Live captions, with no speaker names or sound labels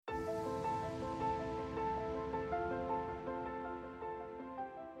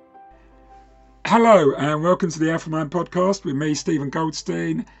Hello and welcome to the Alpha Mind podcast with me, Stephen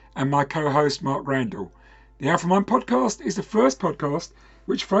Goldstein, and my co-host, Mark Randall. The Alpha Mind podcast is the first podcast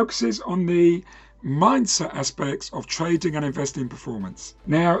which focuses on the mindset aspects of trading and investing performance.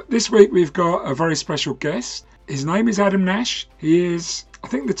 Now, this week we've got a very special guest. His name is Adam Nash. I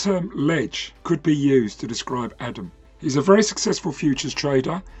think the term ledge could be used to describe Adam. He's a very successful futures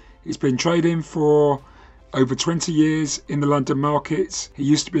trader. He's been trading for over 20 years in the London markets. He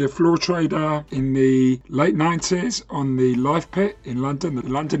used to be a floor trader in the late 90s on the Live Pit in London, the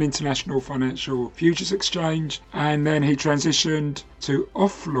London International Financial Futures Exchange, and then he transitioned to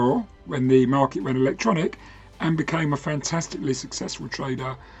off-floor when the market went electronic and became a fantastically successful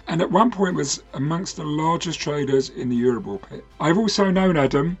trader, and at one point was amongst the largest traders in the Eurobond pit. I've also known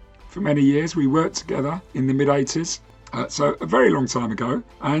Adam for many years. We worked together in the mid-80s. So a very long time ago,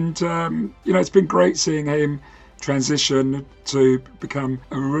 and it's been great seeing him transition to become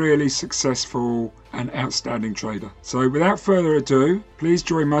a really successful and outstanding trader. So without further ado, please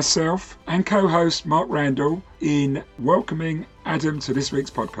join myself and co-host Mark Randall in welcoming Adam to this week's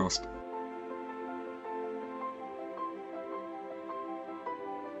podcast.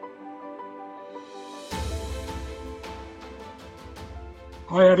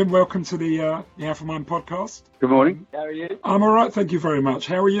 Hi Adam, welcome to the Alpha Mind podcast. Good morning. How are you? I'm all right, thank you very much.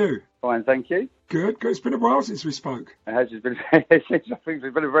 How are you? Fine, thank you. Good. It's been a while since we spoke. It has been. I think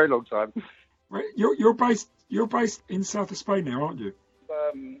it's been a very long time. Right, you're based in south of Spain now, aren't you?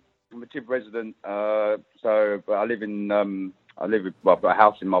 I'm a Tib resident, so I live in I've got a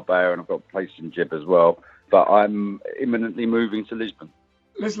house in Marbella and I've got a place in Jib as well. But I'm imminently moving to Lisbon.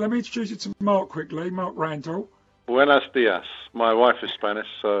 Let me introduce you to Mark quickly. Mark Randall. Buenos dias. My wife is Spanish,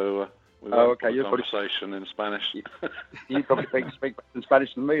 so we have a conversation in Spanish. You probably speak better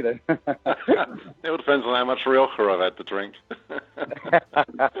Spanish than me, then. It all depends on how much Rioja I've had to drink.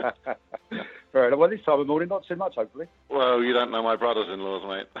 Fair enough. Well, this time of morning, not too much, hopefully. Well, you don't know my brothers-in-laws,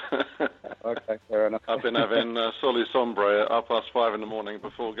 mate. Okay, fair enough. I've been having soli sombre at 5:30 in the morning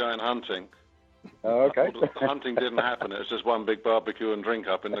before going hunting. Oh, okay. The hunting didn't happen. It was just one big barbecue and drink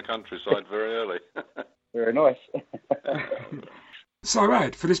up in the countryside very early. Very nice. So,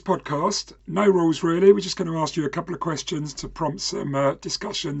 Ad, for this podcast, no rules really. We're just going to ask you a couple of questions to prompt some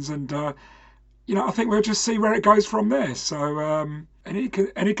discussions, and I think we'll just see where it goes from there. So,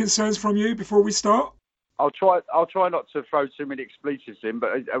 any concerns from you before we start? I'll try not to throw too many expletives in,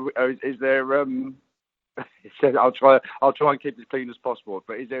 but is there? I'll try and keep it as clean as possible.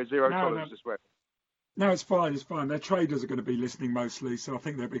 But is there zero tolerance to swear? No, it's fine. It's fine. Their traders are going to be listening mostly, so I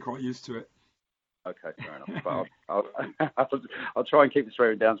think they'll be quite used to it. Okay, fair enough. But I'll try and keep the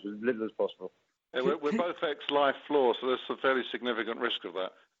swearing down to as little as possible. Yeah, we're both ex-life floor, so there's a fairly significant risk of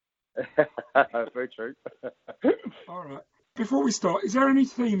that. Very true. All right. Before we start, is there any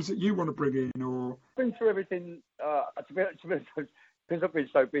themes that you want to bring in, or? I've been through everything. To be honest, because I've been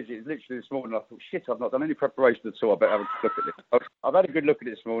so busy, it's literally this morning. I thought, shit, I've not done any preparation at all. I better have a look at this. I've had a good look at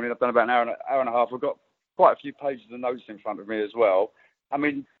it this morning. I've done about an hour and a half. I've got quite a few pages of notes in front of me as well. I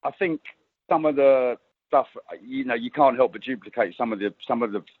mean, I think some of the stuff, you can't help but duplicate some of the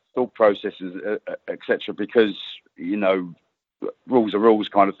thought processes, etc. Because rules are rules,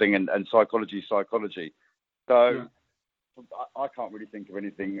 kind of thing, and psychology is psychology. So yeah. I can't really think of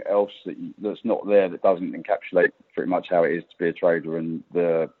anything else that's not there that doesn't encapsulate pretty much how it is to be a trader and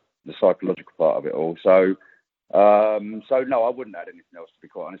the psychological part of it all. So no, I wouldn't add anything else, to be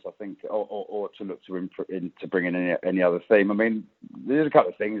quite honest. I think, or to look to bring in any other theme. I mean, there's a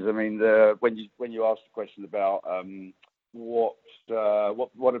couple of things. I mean, when you ask the question about what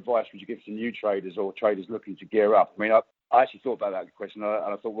advice would you give to new traders or traders looking to gear up? I mean, I actually thought about that question,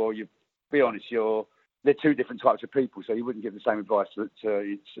 and I thought, well, you be honest, they're two different types of people, so you wouldn't give the same advice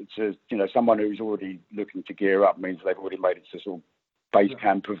to someone who's already looking to gear up. Means they've already made it to sort of base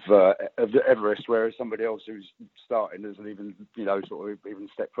camp of Everest, whereas somebody else who's starting hasn't even even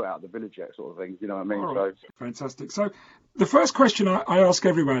stepped foot out of the village yet, sort of thing. You know what I mean? Right. So fantastic. So the first question I ask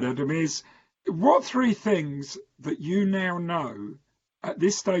everyone, Adam, is what three things that you now know at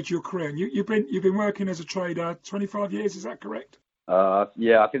this stage of your career? And you've been working as a trader 25 years, is that correct?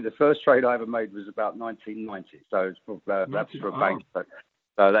 Yeah, I think the first trade I ever made was about 1990. So it's that's for a bank.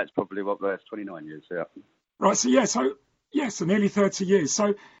 So that's probably that's 29 years. Yeah. Right. So nearly 30 years.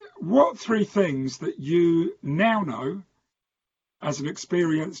 So what three things that you now know as an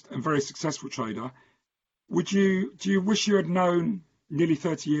experienced and very successful trader do you wish you had known nearly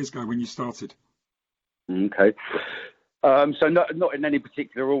 30 years ago when you started? Okay. So not in any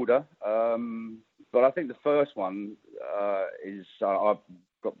particular order. But I think the first one is I've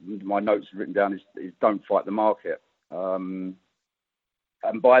got my notes written down is don't fight the market.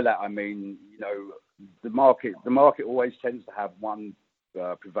 and by that I mean, the market always tends to have one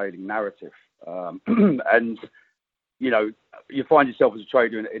prevailing narrative, and you find yourself as a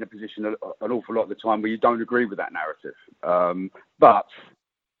trader in a position an awful lot of the time where you don't agree with that narrative. But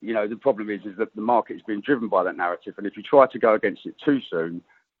the problem is that the market is being driven by that narrative, and if you try to go against it too soon,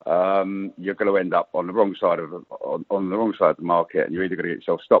 you're going to end up on the wrong side of the market, and you're either going to get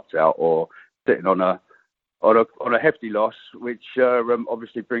yourself stopped out or sitting on a hefty loss, which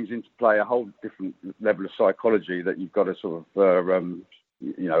obviously brings into play a whole different level of psychology that you've got to sort of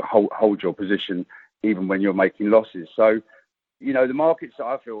hold your position even when you're making losses. So, the markets,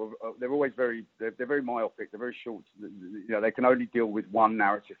 I feel, they're always they're very myopic. They're very short. They can only deal with one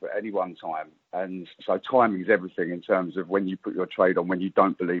narrative at any one time. And so timing is everything in terms of when you put your trade on, when you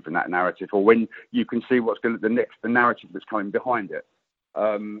don't believe in that narrative, or when you can see what's going to the narrative that's coming behind it.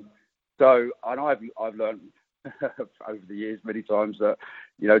 So, and I've learned over the years many times that,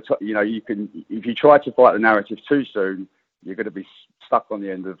 you can, if you try to fight the narrative too soon, you're going to be stuck on the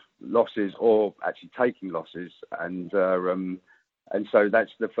end of losses or actually taking losses. And so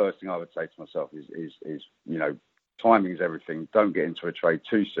that's the first thing I would say to myself is timing is everything. Don't get into a trade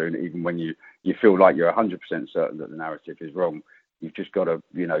too soon, even when you feel like you're 100% certain that the narrative is wrong. You've just got to,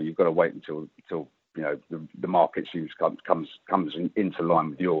 you've got to wait until the market seems comes into line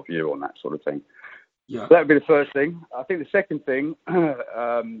with your view on that sort of thing. Yeah. So that would be the first thing. I think the second thing,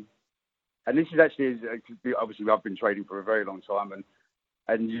 and this is actually, obviously I've been trading for a very long time,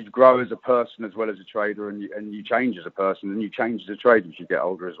 and you grow as a person as well as a trader, and you change as a person, and you change as a trader as you get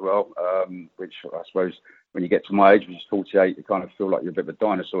older as well, which I suppose when you get to my age, which is 48, you kind of feel like you're a bit of a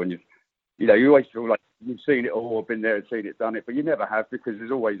dinosaur, and you always feel like you've seen it all, been there and seen it, done it, but you never have, because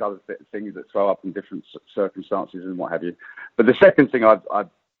there's always other things that throw up in different circumstances and what have you. But the second thing I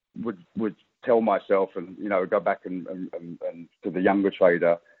would tell myself, and go back and to the younger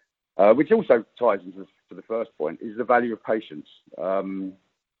trader, which also ties into the first point, is the value of patience.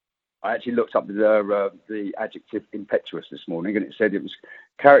 I actually looked up the adjective impetuous this morning, and it said it was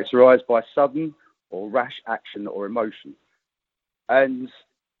characterized by sudden or rash action or emotion. And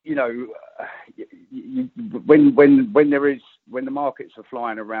when the markets are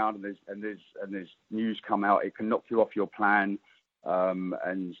flying around and there's news come out, it can knock you off your plan,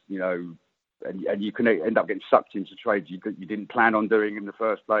 and you can end up getting sucked into trades you didn't plan on doing in the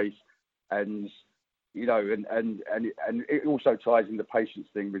first place, and it also ties in the patience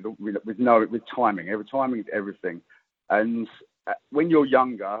thing with timing. Timing is everything, and when you're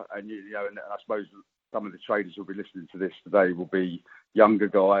younger, and and I suppose some of the traders who'll be listening to this today will be younger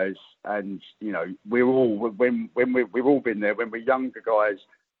guys, and we've all been there. When we're younger guys,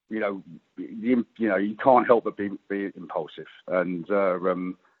 you can't help but be impulsive, and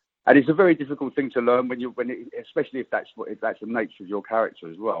it's a very difficult thing to learn especially if that's the nature of your character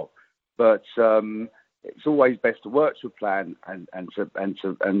as well. But it's always best to work to a plan and to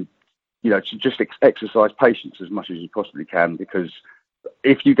just exercise patience as much as you possibly can, because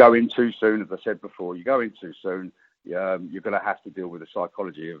if you go in too soon, as I said before, you go in too soon, you're going to have to deal with the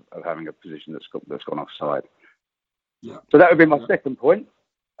psychology of having a position that's gone offside. Yeah. So that would be my second point.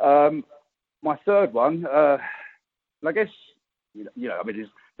 My third one, I guess,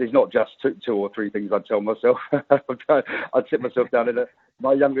 there's not just two or three things I'd tell myself. I'd sit myself down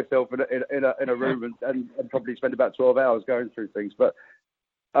my younger self in a room and probably spend about 12 hours going through things. But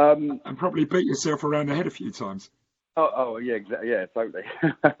and probably beat yourself around the head a few times. Oh yeah, exactly. Yeah, totally.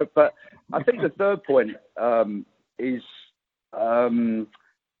 But I think the third point is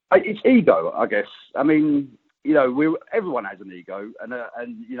it's ego, I guess. I mean, everyone has an ego, and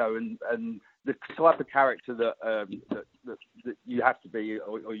the type of character that you have to be,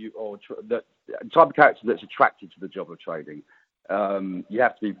 or the type of character that's attracted to the job of trading, you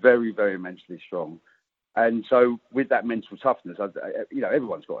have to be very, very mentally strong. And so, with that mental toughness,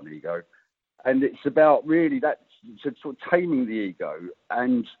 everyone's got an ego, and it's about really sort of taming the ego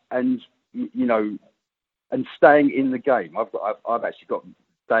and staying in the game. I've actually got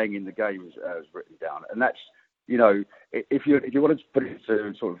staying in the game as written down, and that's if you wanted to put it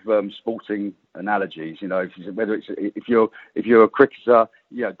into sort of sporting analogies, if you're a cricketer,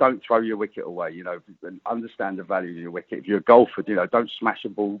 don't throw your wicket away, understand the value of your wicket. If you're a golfer, don't smash a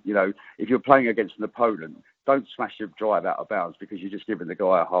ball. If you're playing against an opponent, don't smash your drive out of bounds because you're just giving the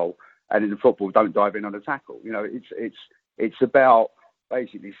guy a hole. And in football, don't dive in on a tackle. It's about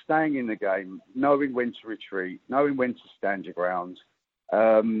basically staying in the game, knowing when to retreat, knowing when to stand your ground.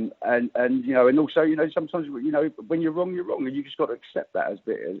 And also, sometimes, when you're wrong, and you just got to accept that as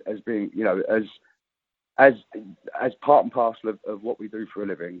being, as part and parcel of what we do for a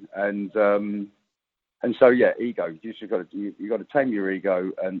living. And And so, yeah, ego. You just got to tame your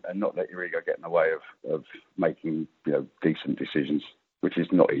ego and not let your ego get in the way of making decent decisions, which is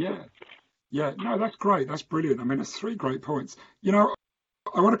not easy. Yeah. No, that's great. That's brilliant. I mean, it's 3 great points.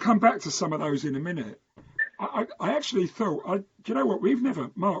 I want to come back to some of those in a minute. I actually thought, do you know what?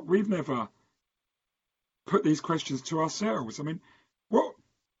 Mark, we've never put these questions to ourselves. I mean, what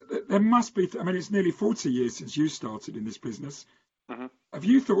there must be. I mean, it's nearly 40 years since you started in this business. Mm-hmm. Have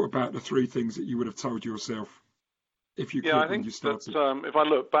you thought about the 3 things that you would have told yourself if you could when you started? That if I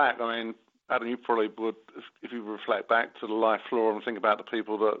look back, I mean, Adam, you probably would, if you reflect back to the life floor and think about the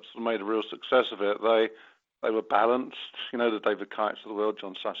people that made a real success of it, they were balanced. The David Kites of the world,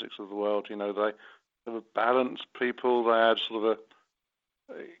 John Sussex of the world. They were balanced people. They had sort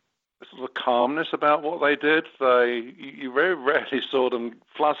of a calmness about what they did. You very rarely saw them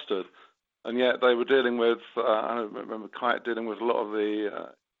flustered, and yet they were dealing with. I remember Kite dealing with a lot of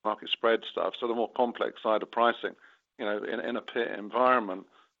the market spread stuff, so the more complex side of pricing. In a pit environment,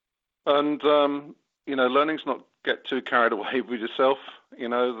 and learning to not get too carried away with yourself.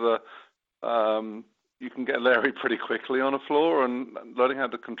 You can get leery pretty quickly on a floor, and learning how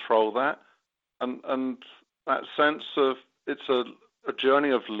to control that, and that sense of it's a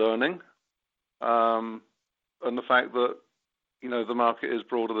journey of learning, and the fact that the market is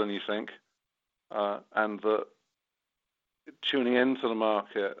broader than you think, and that tuning into the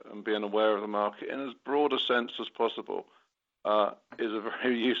market and being aware of the market in as broad a sense as possible is a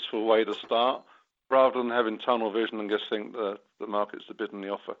very useful way to start, rather than having tunnel vision and just think the market's the bid and the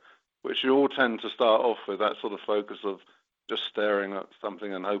offer, which you all tend to start off with, that sort of focus of just staring at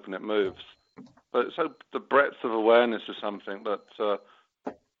something and hoping it moves. But so the breadth of awareness is something that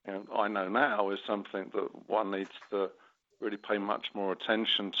I know now is something that one needs to really pay much more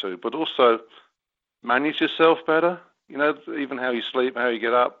attention to, but also manage yourself better. Even how you sleep, how you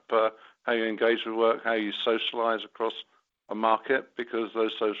get up, how you engage with work, how you socialize across a market, because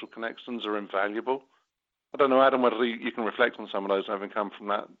those social connections are invaluable. I don't know, Adam, whether you can reflect on some of those, having come from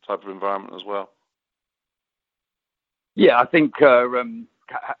that type of environment as well. Yeah, I think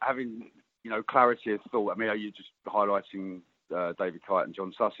having clarity of thought. I mean, are you just highlighting David Kite and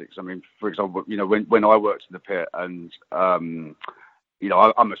John Sussex? I mean, for example, when I worked in the pit, and I'm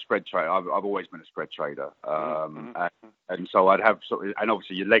a spread trader. I've always been a spread trader, and so I'd have and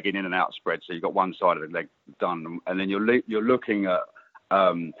obviously you're legging in and out of spread, so you've got one side of the leg done, and then you're looking at.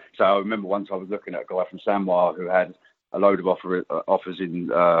 So I remember once I was looking at a guy from Samoa who had a load of offers in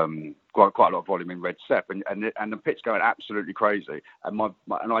quite a lot of volume in red SEP, and the pit's going absolutely crazy, and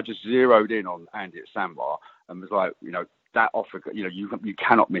I just zeroed in on Andy at Samoa and was like, that offer, you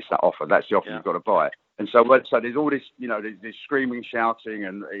cannot miss that offer. That's the offer you've got to buy. And so there's all this, there's screaming, shouting,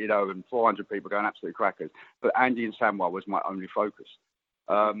 and 400 people going absolutely crackers. But Andy and Samoa was my only focus.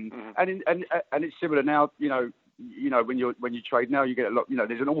 And it's similar now. When you trade now, you get a lot.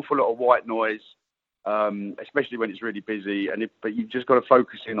 There's an awful lot of white noise, especially when it's really busy. But you've just got to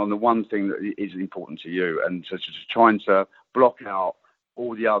focus in on the one thing that is important to you, and so just trying to block out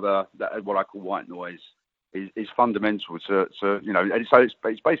all the other what I call white noise is fundamental to. And so it's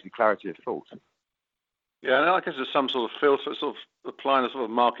basically clarity of thought. Yeah, and I guess there's some sort of filter, sort of applying a sort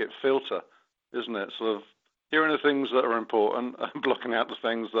of market filter, isn't it? Sort of hearing the things that are important and blocking out the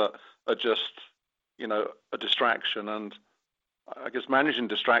things that are just, a distraction. And I guess managing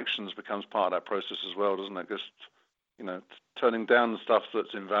distractions becomes part of that process as well, doesn't it? Just, turning down the stuff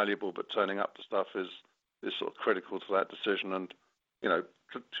that's invaluable, but turning up the stuff is sort of critical to that decision. And, as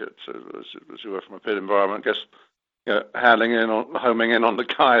you were from a pit environment, I guess, homing in on the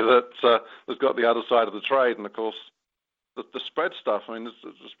guy that has got the other side of the trade. And of course, the spread stuff, I mean, the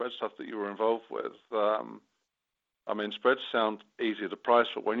spread stuff that you were involved with, spreads sound easier to price,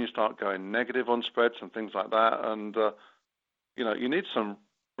 but when you start going negative on spreads and things like that, and, you need some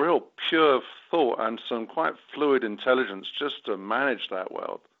real pure thought and some quite fluid intelligence just to manage that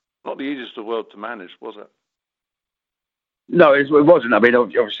world. Not the easiest of the world to manage, was it? No, it wasn't. I mean,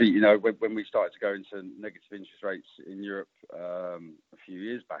 obviously, when we started to go into negative interest rates in Europe a few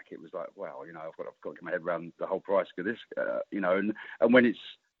years back, it was like, wow, I've got to get my head around the whole price of this, and when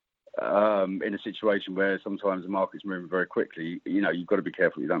it's in a situation where sometimes the market's moving very quickly, you've got to be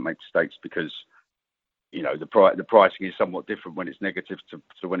careful you don't make mistakes, because the pricing is somewhat different when it's negative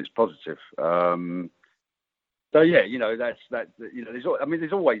to when it's positive. So yeah, that's that. There's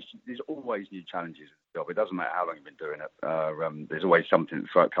always new challenges in the job. It doesn't matter how long you've been doing it. There's always something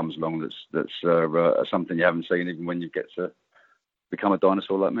that comes along that's something you haven't seen, even when you get to become a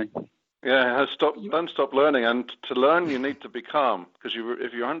dinosaur like me. Yeah, don't stop learning. And to learn, you need to be calm, because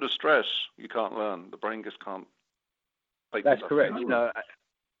if you're under stress, you can't learn. The brain just can't. That's correct.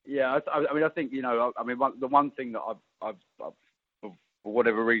 Yeah, I mean, I think the one thing that I've for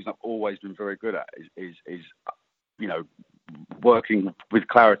whatever reason I've always been very good at is working with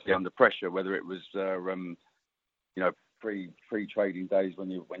clarity under pressure. Whether it was pre-trading days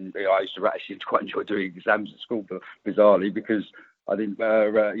when I used to actually quite enjoy doing exams at school, bizarrely, because I think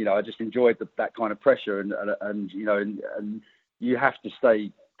I just enjoyed that kind of pressure, and you have to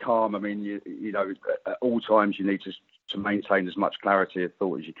stay calm. I mean, at all times you need to maintain as much clarity of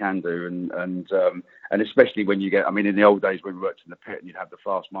thought as you can do, and especially when you get. I mean, in the old days when we worked in the pit, and you'd have the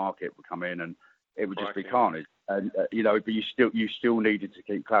fast market would come in, and it would just be carnage, and but you still needed to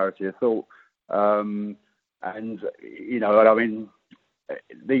keep clarity of thought. And I mean,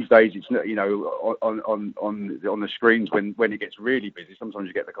 these days it's on the screens when it gets really busy. Sometimes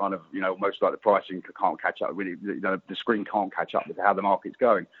you get the kind of most like the pricing can't catch up. Really, the screen can't catch up with how the market's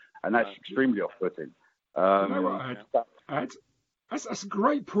going, and that's extremely off-putting. That's a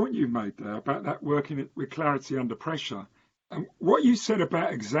great point you made there about that working with clarity under pressure, and what you said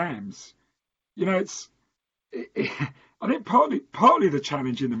about exams. I think partly the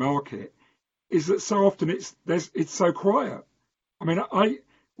challenge in the market is that so often it's so quiet. I mean,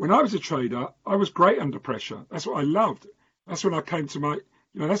 when I was a trader, I was great under pressure. That's what I loved. That's when I came to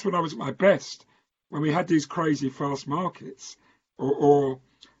that's when I was at my best, when we had these crazy fast markets, or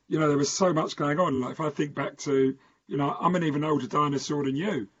there was so much going on. Like if I think back to, I'm an even older dinosaur than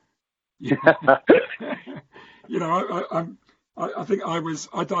you. I think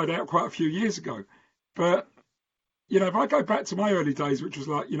I died out quite a few years ago, but if I go back to my early days, which was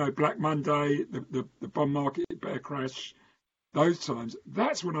like, Black Monday, the bond market bear crash, those times,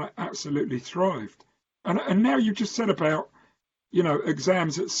 that's when I absolutely thrived. And now you just said about,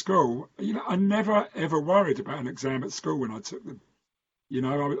 exams at school, I never ever worried about an exam at school when I took them.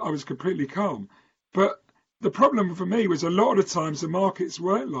 I was completely calm. But the problem for me was a lot of the times the markets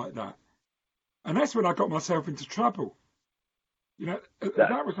weren't like that. And that's when I got myself into trouble. That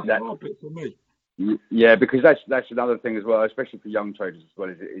was a hard bit for me. Yeah, because that's another thing as well, especially for young traders as well.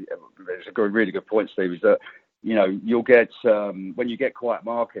 It's a really good point, Steve. Is that you'll get when you get quiet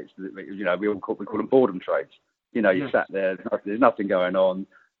markets, we call them boredom trades. You sat there, there's nothing going on,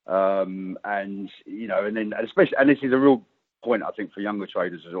 and especially, and this is a real point I think for younger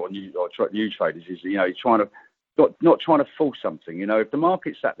traders or new traders is trying to not trying to force something. If the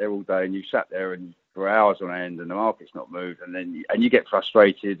market sat there all day and you sat there and for hours on end and the market's not moved, and then you get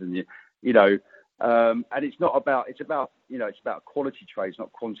frustrated and and it's about quality trades,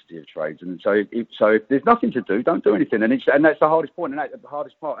 not quantity of trades. And so if there's nothing to do, don't do anything. And that's the hardest point, and that's the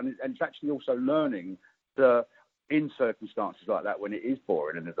hardest part. And it's actually also learning in circumstances like that, when it is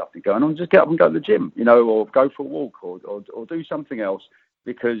boring and there's nothing going on, just get up and go to the gym, or go for a walk, or do something else.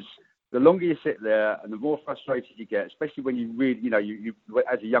 Because the longer you sit there and the more frustrated you get, especially when you really, you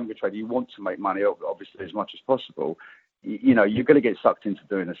as a younger trader, you want to make money, obviously, as much as possible. You're going to get sucked into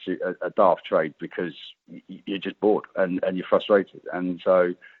doing a daft trade because you're just bored and you're frustrated. And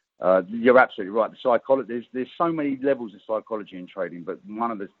so you're absolutely right. The psychology, there's so many levels of psychology in trading, but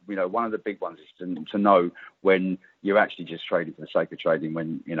one of the big ones is to know when you're actually just trading for the sake of trading.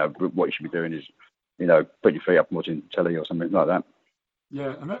 When what you should be doing is putting your feet up and watching telly or something like that.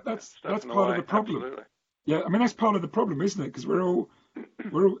 Yeah, and that's part of the problem. Absolutely. Yeah, I mean that's part of the problem, isn't it? Because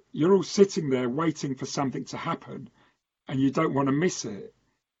you're all sitting there waiting for something to happen, and you don't want to miss it.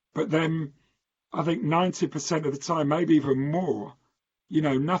 But then I think 90% of the time, maybe even more,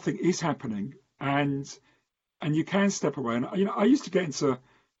 nothing is happening, and you can step away. And I used to get into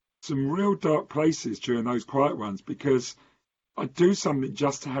some real dark places during those quiet ones because I'd do something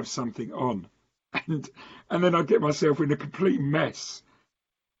just to have something on, and then I'd get myself in a complete mess.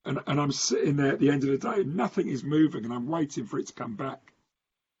 And I'm sitting there at the end of the day, nothing is moving, and I'm waiting for it to come back.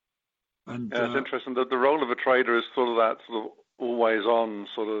 And it's interesting that the role of a trader is sort of that sort of always on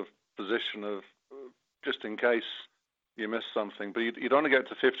sort of position of just in case you miss something. But you'd only get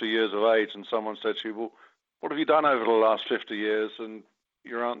to 50 years of age and someone said to you, well, what have you done over the last 50 years? And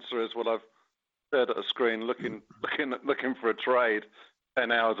your answer is, well, I've stared at a screen looking for a trade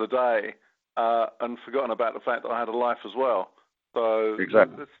 10 hours a day and forgotten about the fact that I had a life as well. So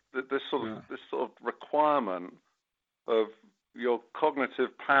exactly. this sort of requirement of your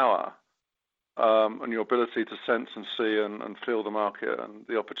cognitive power and your ability to sense and see and feel the market and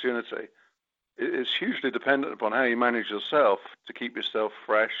the opportunity is hugely dependent upon how you manage yourself to keep yourself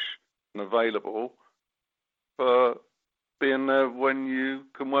fresh and available for being there when you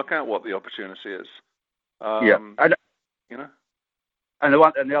can work out what the opportunity is. And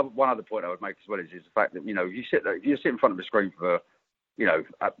one other point I would make as well is the fact that if you sit in front of a screen for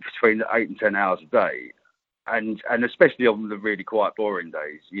between 8 and 10 hours a day, and especially on the really quite boring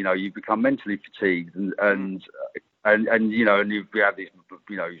days, you become mentally fatigued and you have these,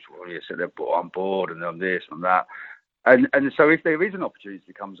 you sit there, I'm bored and I'm this and that. And so if there is an opportunity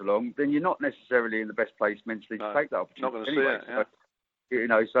that comes along, then you're not necessarily in the best place mentally to take that opportunity. Not going to anyway. See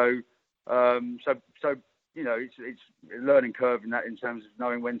it, So it's a learning curve in terms of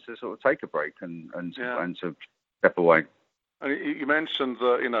knowing when to sort of take a break and to step away. And you mentioned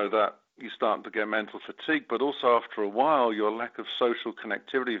that you start to get mental fatigue, but also after a while, your lack of social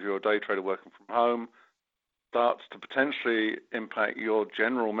connectivity, if you're a day trader working from home, starts to potentially impact your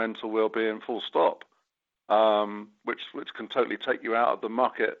general mental well-being, full stop, which can totally take you out of the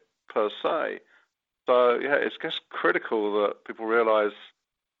market per se. So, it's just critical that people realize,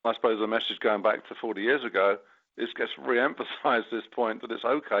 I suppose the message going back to 40 years ago, is just re-emphasize this point that it's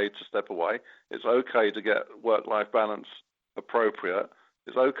okay to step away. It's okay to get work-life balance appropriate.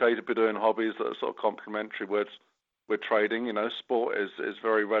 It's okay to be doing hobbies that are sort of complementary with trading. Sport is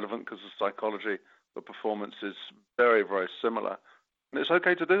very relevant because the psychology of performance is very, very similar. And it's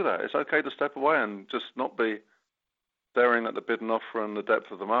okay to do that. It's okay to step away and just not be staring at the bid and offer and the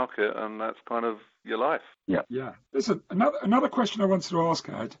depth of the market, and that's kind of your life. Yeah. Listen, another question I wanted to ask,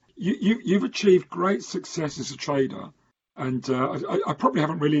 Ad. You've achieved great success as a trader, and I probably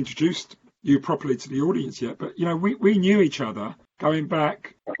haven't really introduced you properly to the audience yet, but we knew each other going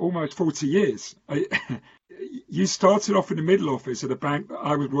back almost 40 years. You started off in the middle office at a bank that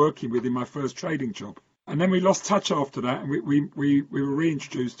I was working with in my first trading job, and then we lost touch after that, and we were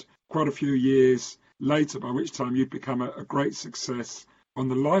reintroduced quite a few years later, by which time you'd become a great success on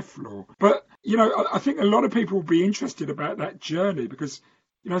the live floor. But I think a lot of people will be interested about that journey, because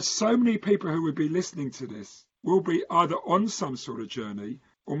so many people who would be listening to this will be either on some sort of journey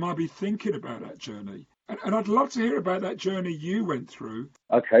or might be thinking about that journey. And I'd love to hear about that journey you went through.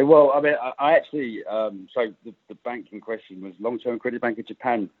 Okay, well, I mean, I actually, so the bank in question was Long-Term Credit Bank of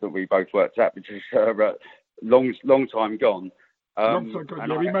Japan that we both worked at, which is long time gone. Long time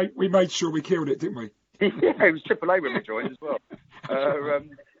gone. Yeah, we made sure we killed it, didn't we? Yeah, it was AAA when we joined as well.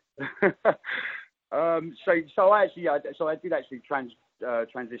 So I did actually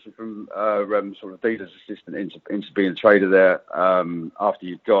transition from sort of dealer's assistant into being a trader there after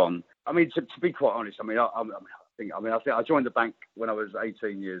you'd gone. I mean, to be quite honest, I think I joined the bank when I was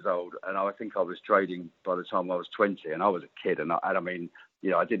 18 years old, and I think I was trading by the time I was 20, and I was a kid, and I mean,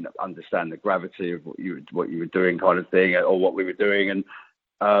 I didn't understand the gravity of what you were doing, kind of thing, or what we were doing, and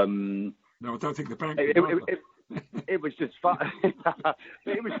no, I don't think the bank. It was just fun.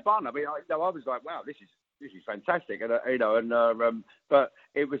 It was fun. I mean, I was like, wow, this is fantastic, and but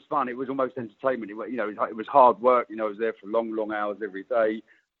it was fun. It was almost entertainment. It was hard work. I was there for long hours every day.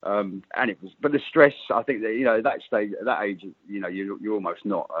 And it was, but the stress, I think that, at that stage, at that age, you're almost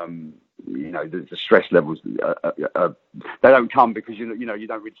not, the stress levels, they don't come because, you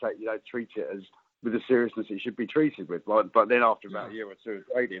don't really treat it as with the seriousness it should be treated with. But then after about a year or two of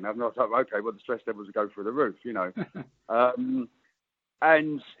trading, I'm not like, okay, well, the stress levels go through the roof, so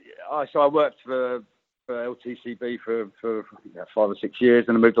I worked for LTCB for 5 or 6 years,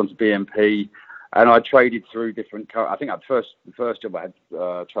 and I moved on to BNP. And I traded through different. I think the first job I had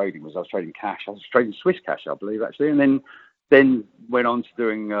trading was I was trading cash. I was trading Swiss cash, I believe, actually, and then went on to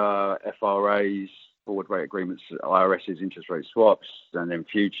doing FRAs, forward rate agreements, IRSs, interest rate swaps, and then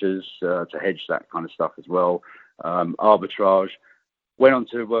futures to hedge that kind of stuff as well. Arbitrage. Went on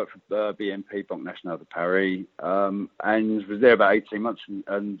to work for BNP, Banque Nationale de Paris, and was there about 18 months,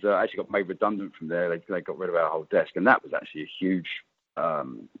 and actually got made redundant from there. They got rid of our whole desk, and that was actually a huge.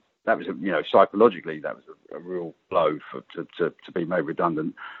 That was, psychologically, that was a real blow to be made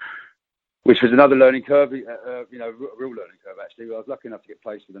redundant, which was another learning curve, a real learning curve, actually. I was lucky enough to get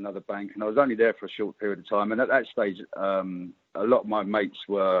placed with another bank, and I was only there for a short period of time. And at that stage, a lot of my mates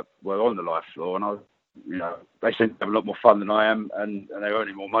were on the life floor, and they seemed to have a lot more fun than I am, and they were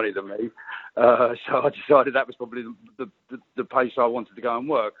earning more money than me. So I decided that was probably the place I wanted to go and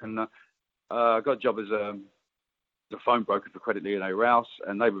work. And I got a job as a phone broker for Credit Lyonnais Rouse,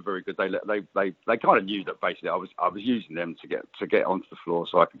 and they were very good. They kind of knew that basically I was using them to get onto the floor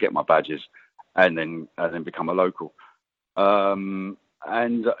so I could get my badges and then become a local. And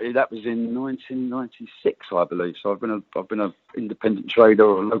that was in 1996, I believe. So I've been an independent trader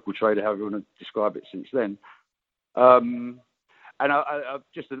or a local trader, however you want to describe it, since then. And I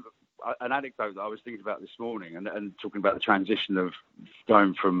just an anecdote that I was thinking about this morning, and talking about the transition of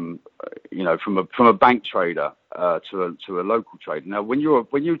going from a bank trader to a local trader. Now, when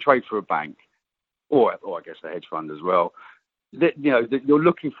you trade for a bank, or I guess a hedge fund as well, you're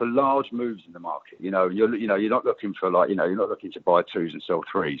looking for large moves in the market. You're not looking for you're not looking to buy twos and sell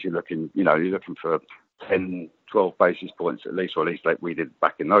threes. You're looking for 10, 12 basis points at least, or at least like we did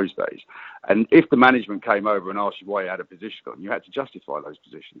back in those days. And if the management came over and asked you why you had a position on, you had to justify those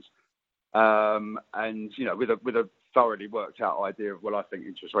positions. And, you know, with a thoroughly worked out idea of, well, I think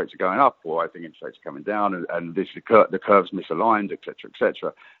interest rates are going up, or I think interest rates are coming down, and the curve's misaligned, et cetera, et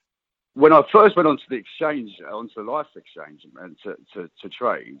cetera. When I first went onto the exchange, onto the life exchange, and to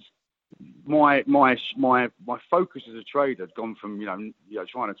trade, my focus as a trader had gone from, you know,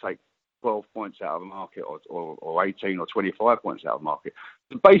 trying to take 12 points out of the market or 18 or 25 points out of the market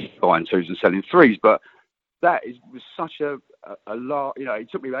to basically buying twos and selling threes. But was such a lot, you know,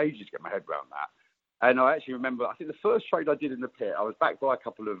 it took me ages to get my head around that. And I actually remember, I think the first trade I did in the pit, I was backed by a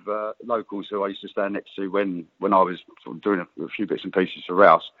couple of locals who I used to stand next to when I was sort of doing a few bits and pieces for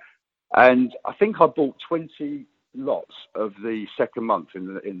Rouse. And I think I bought 20 lots of the second month in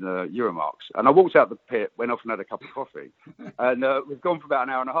the Euromarks. And I walked out the pit, went off and had a cup of coffee. And we've gone for about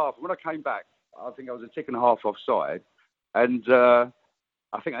an hour and a half. When I came back, I think I was a tick and a half offside. And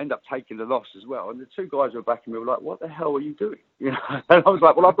I think I ended up taking the loss as well. And the two guys were backing me were like, "What the hell are you doing?" You know, and I was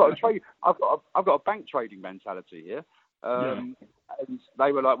like, "Well, I've got a trade. I've got a bank trading mentality here." And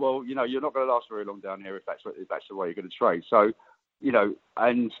they were like, "Well, you know, you're not going to last very long down here if that's the way you're going to trade." So, you know,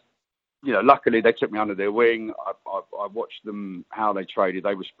 and you know, luckily they took me under their wing. I watched them how they traded.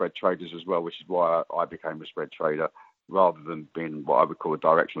 They were spread traders as well, which is why I became a spread trader rather than being what I would call a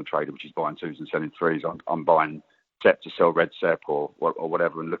directional trader, which is buying twos and selling threes. I'm buying SEP to sell red SEP or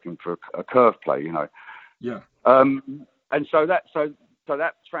whatever, and looking for a curve play, you know. Yeah. And so that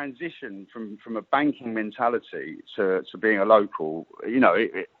transition from a banking mentality to being a local, you know,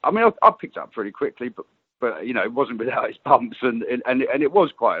 I mean, I picked up pretty quickly, but you know, it wasn't without its bumps, and it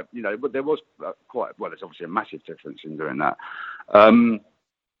was quite, you know, but there was quite, well, there's obviously a massive difference in doing that. And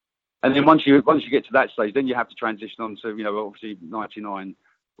then once you get to that stage, then you have to transition on to, you know, obviously 99,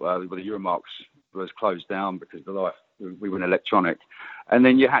 well, the Euromarks was closed down because we went electronic, and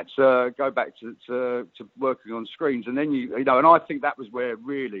then you had to go back to working on screens, and then you know, and I think that was where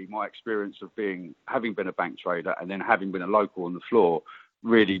really my experience of having been a bank trader and then having been a local on the floor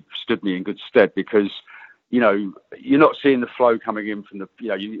really stood me in good stead, because you know, you're not seeing the flow coming in from the, you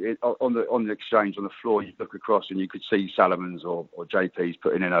know, on the exchange on the floor. You look across and you could see Salomons or JPs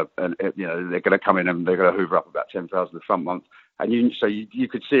putting in you know, they're going to come in and they're going to hoover up about 10,000 the front month, and you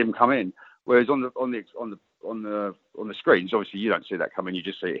could see them come in. Whereas on the screens, obviously you don't see that coming. You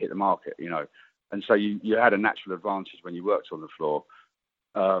just see it hit the market, you know, and so you had a natural advantage when you worked on the floor.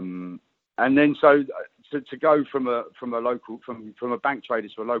 And then so to go from a bank trader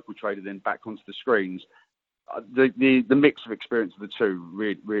to a local trader, then back onto the screens, the mix of experience of the two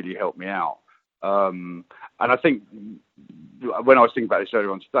really helped me out. And I think when I was thinking about this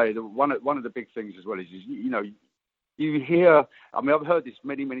earlier on today, one of the big things as well is you know, you hear, I mean, I've heard this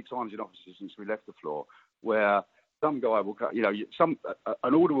many times in offices since we left the floor, where some guy will, you know,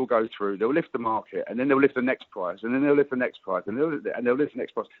 an order will go through, they'll lift the market, and then they'll lift the next price, and then they'll lift the next price, and they'll lift the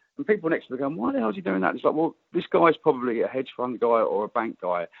next price. And people next to them going, "Why the hell is he doing that?" It's like, well, this guy's probably a hedge fund guy or a bank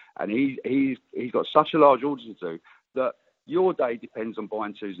guy, and he's got such a large order to do that your day depends on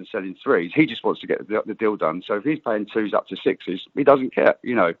buying twos and selling threes. He just wants to get the deal done. So if he's paying twos up to sixes, he doesn't care,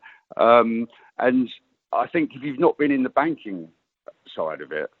 you know. And I think if you've not been in the banking side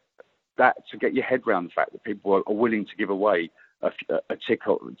of it, that to get your head around the fact that people are willing to give away a tick,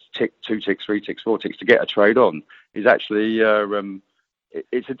 2 ticks, 3 ticks, 4 ticks to get a trade on is actually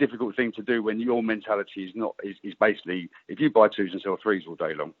it's a difficult thing to do when your mentality is basically, if you buy twos and sell threes all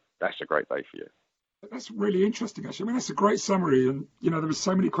day long, that's a great day for you. That's really interesting, actually. I mean, that's a great summary, and you know, there were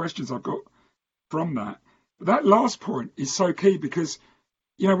so many questions I've got from that. But that last point is so key, because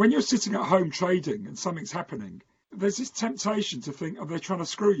you know, when you're sitting at home trading and something's happening, there's this temptation to think, are they trying to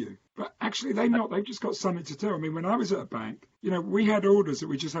screw you? But actually, they're not. They've just got something to do. I mean, when I was at a bank, you know, we had orders that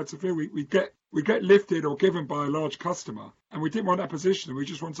we just had to fill. We'd get lifted or given by a large customer, and we didn't want that position, and we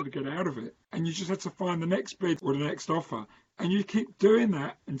just wanted to get out of it. And you just had to find the next bid or the next offer. And you keep doing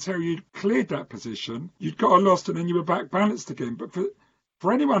that until you'd cleared that position, you'd got a loss, and then you were back balanced again. But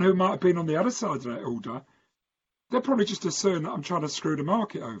for anyone who might have been on the other side of that order, they're probably just assume that I'm trying to screw the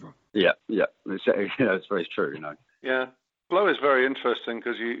market over. Yeah. It's very true, you know. Yeah. Flow is very interesting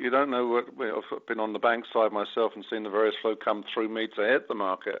because you don't know what. I've been on the bank side myself and seen the various flow come through me to hit the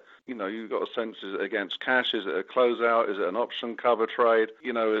market. You know, you've got a sense, is it against cash? Is it a closeout? Is it an option cover trade?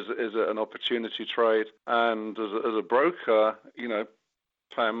 You know, is it an opportunity trade? And as a broker, you know,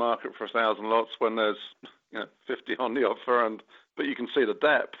 playing market for 1,000 lots when there's, you know, 50 on the offer, but you can see the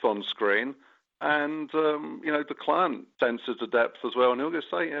depth on screen. And, you know, the client senses the depth as well. And he'll just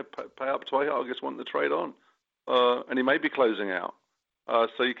say, yeah, pay up to 8, I just want the trade on. And he may be closing out.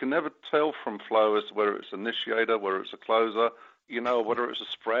 So you can never tell from flow as to whether it's an initiator, whether it's a closer, whether it's a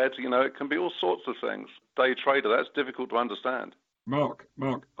spread. It can be all sorts of things. Day trader, that's difficult to understand. Mark,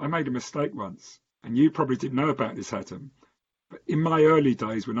 I made a mistake once, and you probably didn't know about this, Adam. But in my early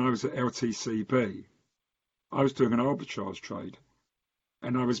days, when I was at LTCB, I was doing an arbitrage trade,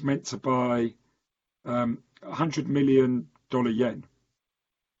 and I was meant to buy $100 million yen,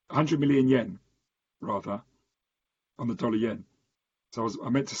 100 million yen, rather, on the dollar yen. So I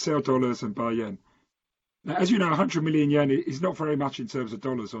meant to sell dollars and buy yen. Now, as you know, 100 million yen is not very much in terms of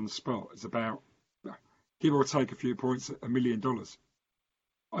dollars on the spot. It's about, give or take a few points, $1 million.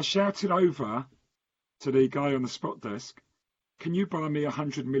 I shouted over to the guy on the spot desk, "Can you buy me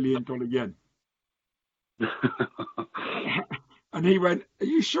 $100 million yen?" And he went, "Are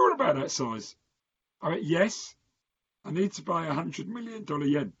you sure about that size?" I went, "Yes, I need to buy $100 million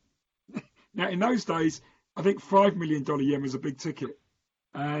yen." Now, in those days, I think $5 million yen was a big ticket.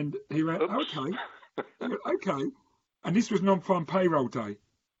 And he went, "Okay." He went, "Okay." And this was non-farm payroll day.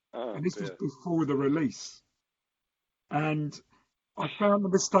 And this was before the release. And I found the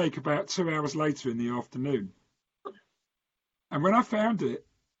mistake about 2 hours later in the afternoon. And when I found it,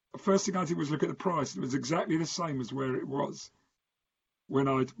 the first thing I did was look at the price. It was exactly the same as where it was when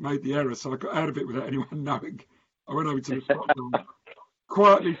I'd made the error. So I got out of it without anyone knowing. I went over to the spot guy,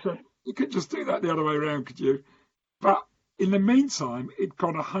 quietly said, "You could just do that the other way around, could you?" But in the meantime, it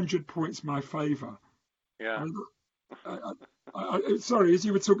got 100 points my favour. Yeah. Sorry, as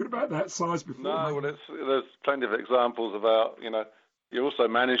you were talking about that size before. No, well, there's plenty of examples about, you're also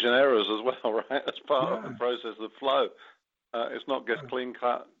managing errors as well, right? As part of the process of flow. It's not just clean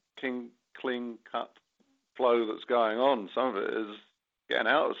cut flow that's going on. Some of it is getting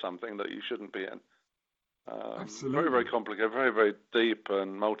out of something that you shouldn't be in. Absolutely. Very, very complicated, very, very deep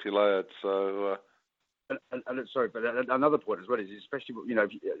and multi-layered. So. And sorry, but another point as well is, especially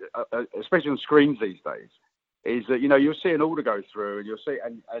especially on screens these days, is that you'll see an order go through, and you'll see,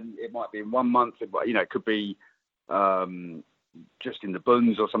 and it might be in 1 month, it could be just in the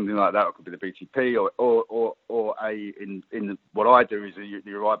bunds or something like that, or it could be the BTP, or in what I do is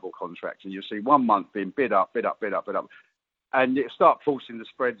the arrival contracts, and you'll see 1 month being bid up, and it start forcing the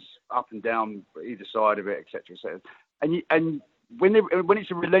spreads up and down either side of it, etc. And when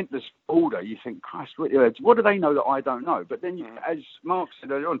it's a relentless order, you think, Christ, what do they know that I don't know? But then, as Mark said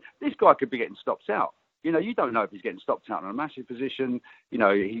earlier on, this guy could be getting stopped out. You don't know if he's getting stopped out on a massive position.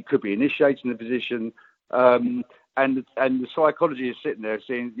 He could be initiating the position. And the psychology is sitting there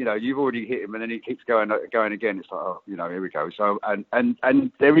saying, you've already hit him, and then he keeps going again. It's like, here we go. So, and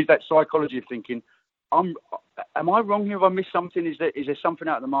there is that psychology of thinking, am I wrong here? Have I missed something? Is there something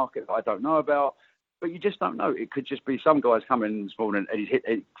out in the market that I don't know about? But you just don't know. It could just be some guys coming this morning and he's hit.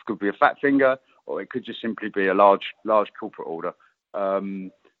 It could be a fat finger, or it could just simply be a large corporate order.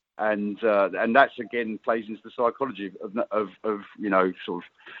 And that's again plays into the psychology of sort of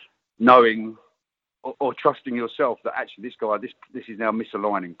knowing or trusting yourself that actually this is now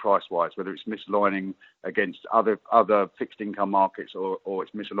misaligning price wise, whether it's misaligning against other fixed income markets or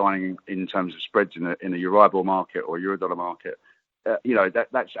it's misaligning in terms of spreads in a Euribor market or Eurodollar market.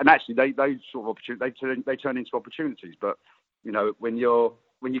 That's and actually they sort of opportunity they turn into opportunities. But when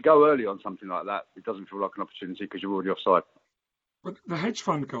you go early on something like that, it doesn't feel like an opportunity because you're already offside. But the hedge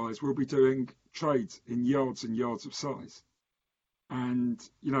fund guys will be doing trades in yards and yards of size, and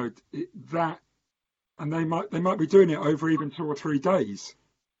and they might be doing it over even 2 or 3 days,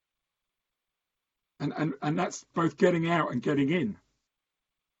 and that's both getting out and getting in,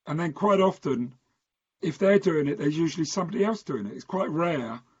 and then quite often, if they're doing it, there's usually somebody else doing it. It's quite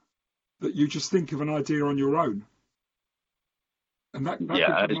rare that you just think of an idea on your own, and that gives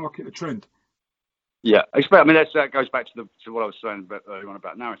the market a trend. Yeah, I mean that goes back to what I was saying earlier on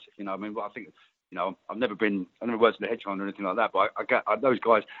about narrative. I think I've never worked in a hedge fund or anything like that, but I get those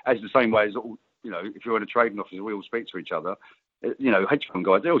guys as the same way as all. If you're in a trading office, we all speak to each other. Hedge fund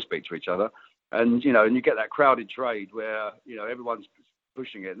guys, they all speak to each other, and and you get that crowded trade where everyone's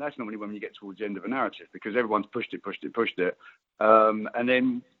pushing it, and that's normally when you get towards the end of a narrative because everyone's pushed it, and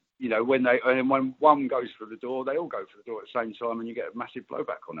then when one goes for the door, they all go for the door at the same time, and you get a massive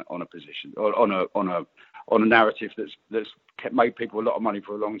blowback on a position or on a narrative that's made people a lot of money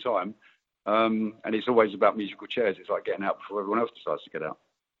for a long time, and it's always about musical chairs. It's like getting out before everyone else decides to get out.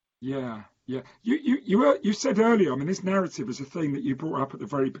 Yeah. You said earlier, I mean, this narrative is a thing that you brought up at the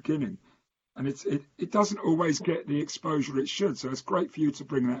very beginning, and it doesn't always get the exposure it should. So it's great for you to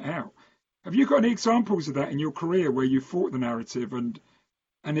bring that out. Have you got any examples of that in your career where you fought the narrative and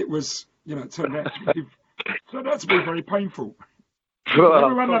it was turned out to be very painful?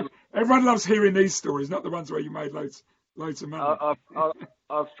 Everyone loves hearing these stories, not the ones where you made loads loads of money.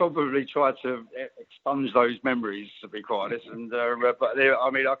 I've probably tried to expunge those memories, to be quite honest. And but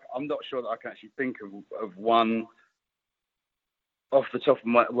I'm not sure that I can actually think of one off the top of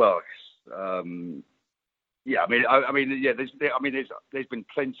my yeah. There's been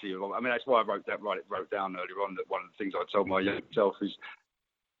plenty of. I mean, that's why I wrote down earlier on that one of the things I told my young self is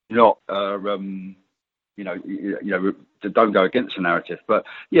not don't go against the narrative. But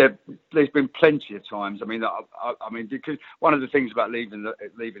yeah, there's been plenty of times. I mean, because one of the things about leaving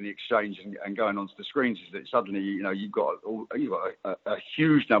the exchange and going onto the screens is that suddenly you've got a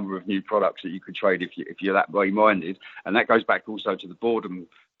huge number of new products that you could trade if you're that way minded, and that goes back also to the boredom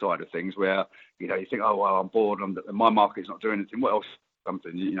side of things, where you think, oh well, I'm bored, my market's not doing anything. What else?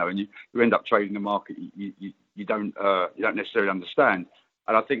 Something, and you end up trading a market you don't necessarily understand.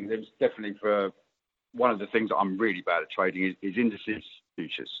 And I think there's definitely one of the things that I'm really bad at trading is indices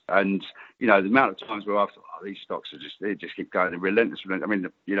futures. And, the amount of times where I've thought, these stocks they just keep going, they're relentless. I mean,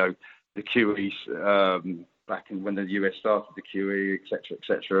 the QEs, back when the US started the QE, et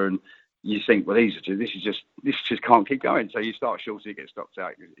cetera. And you think, well, this just can't keep going. So you start shorting, you get stopped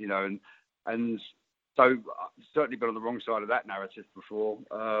out, and so certainly been on the wrong side of that narrative before.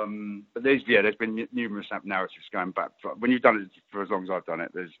 But there's been numerous narratives going back. When you've done it for as long as I've done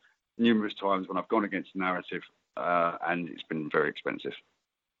it, there's numerous times when I've gone against the narrative, and it's been very expensive.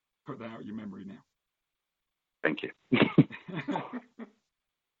 Put that out of your memory now. Thank you.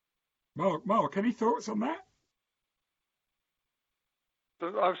 Mark, any thoughts on that?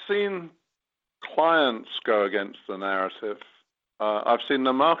 I've seen clients go against the narrative. I've seen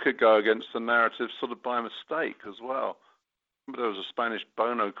the market go against the narrative sort of by mistake as well. There was a Spanish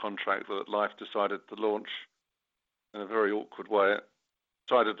Bono contract that Life decided to launch in a very awkward way. It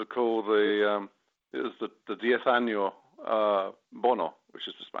decided to call it was the 10 año bono, which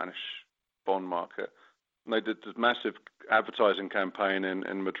is the Spanish bond market. And they did this massive advertising campaign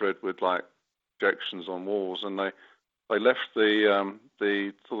in Madrid with like projections on walls, and they left the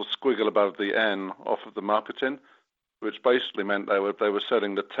sort of squiggle above the N off of the marketing, which basically meant they were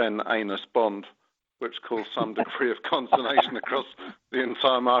selling the 10 anus bond, which caused some degree of consternation across the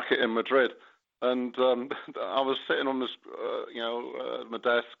entire market in Madrid. And I was sitting on this, my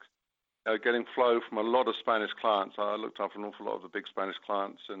desk, getting flow from a lot of Spanish clients. I looked after an awful lot of the big Spanish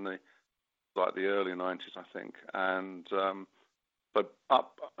clients in the early 90s, I think. And they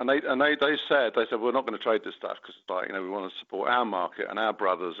said we're not going to trade this stuff because we want to support our market and our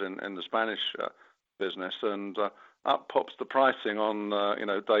brothers in the Spanish business. And up pops the pricing on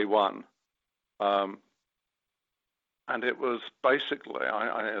day one, and it was basically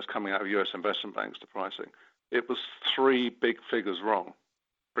it was coming out of U.S. investment banks. The pricing, it was three big figures wrong,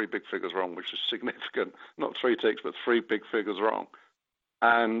 which is significant. Not 3 ticks, but 3 big figures wrong.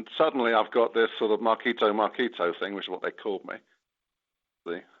 And suddenly I've got this sort of Marquito thing, which is what they called me,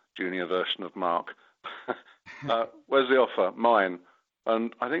 the junior version of Mark. Where's the offer? Mine.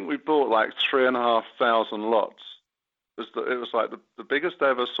 And I think we bought like 3,500 lots. It was like the biggest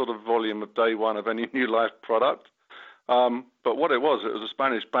ever sort of volume of day one of any new Life product. But what it was a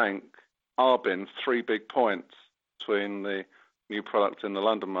Spanish bank arbin 3 big points between the new product in the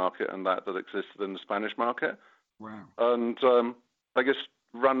London market and that existed in the Spanish market. Wow. And I guess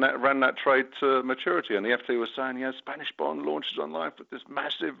ran that trade to maturity. And the FT was saying, Spanish bond launches on Life with this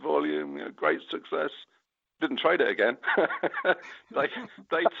massive volume, great success. Didn't trade it again.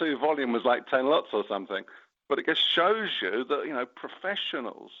 Day 2 volume was like 10 lots or something. But it just shows you that,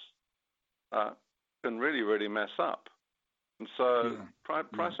 professionals can really, really mess up. And so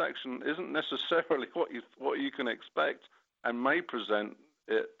price action isn't necessarily what you can expect, and may present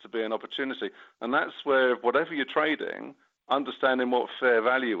it to be an opportunity. And that's where whatever you're trading, understanding what fair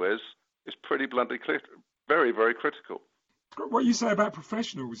value is pretty bluntly very, very critical. What you say about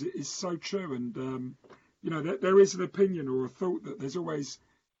professionals is so true. And, there is an opinion or a thought that there's always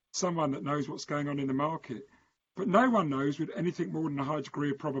someone that knows what's going on in the market. But no one knows with anything more than a high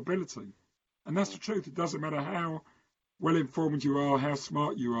degree of probability. And that's the truth. It doesn't matter how well informed you are, how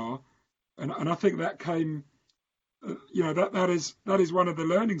smart you are. And I think that came, that is one of the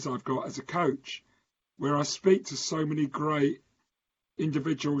learnings I've got as a coach, where I speak to so many great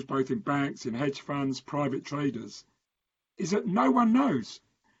individuals, both in banks, in hedge funds, private traders, is that no one knows.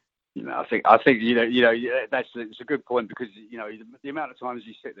 I think it's a good point, because the amount of times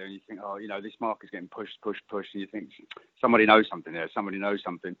you sit there and you think, this market's getting pushed, and you think somebody knows something,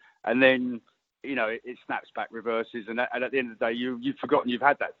 and then it snaps back, reverses, and at the end of the day you've forgotten you've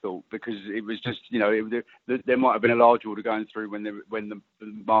had that thought, because it was just there might have been a large order going through when the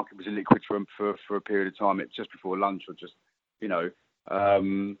market was illiquid for a period of time. It's just before lunch, or just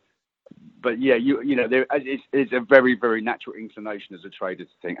but yeah, it's a very, very natural inclination as a trader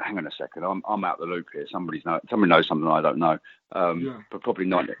to think, hang on a second, I'm out the loop here. Somebody knows something I don't know. But probably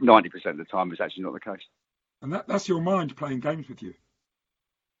 90% of the time, it's actually not the case. And that's your mind playing games with you.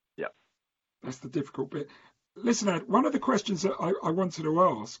 Yeah, that's the difficult bit. Listen, Ed, one of the questions that I wanted to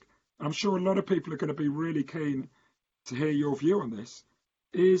ask, and I'm sure a lot of people are going to be really keen to hear your view on this,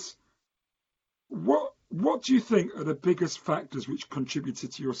 is what do you think are the biggest factors which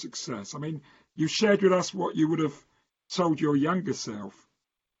contributed to your success? I mean, you shared with us what you would have told your younger self.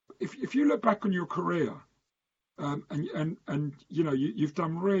 If you look back on your career, and you've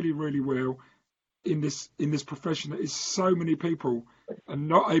done really, really well in this profession that is so many people are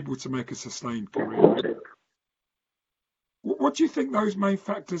not able to make a sustained career. What do you think those main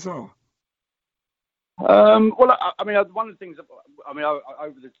factors are? Well, I mean, one of the things, I mean,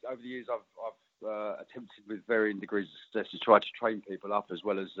 over the years, I've attempted with varying degrees of success to try to train people up as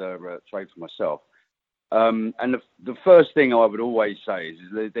well as train for myself. And the first thing I would always say is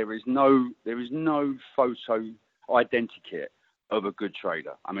there is no photo identikit of a good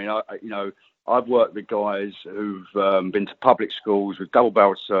trader. I mean, I've worked with guys who've been to public schools with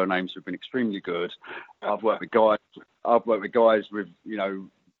double-barreled surnames who've been extremely good. I've worked with guys with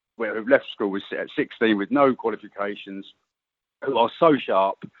who've left school at 16 with no qualifications, who are so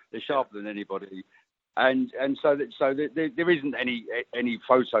sharp. They're sharper than anybody, and so there isn't any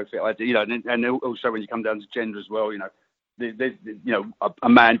photo fit idea. And also when you come down to gender as well, a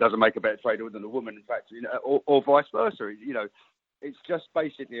man doesn't make a better trader than a woman. In fact, or vice versa. It's just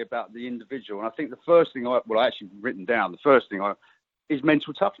basically about the individual. And I think the first thing I actually written down, is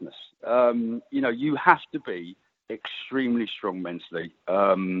mental toughness. You have to be extremely strong mentally,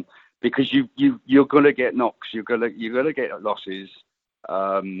 because you're going to get knocks, you're going to get losses.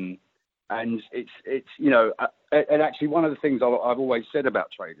 And it's and actually one of the things I've always said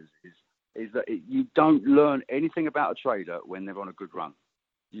about traders is that you don't learn anything about a trader when they're on a good run.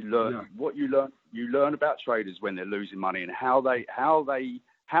 You learn what you learn. You learn about traders when they're losing money and how you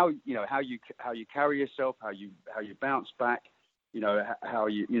carry yourself, how you bounce back,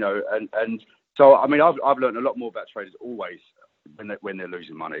 and so I mean I've learned a lot more about traders always when they're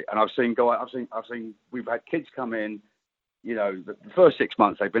losing money. And I've seen we've had kids come in, the first 6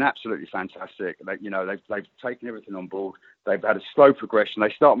 months they've been absolutely fantastic. They've taken everything on board. They've had a slow progression.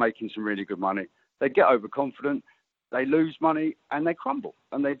 They start making some really good money. They get overconfident. They lose money and they crumble,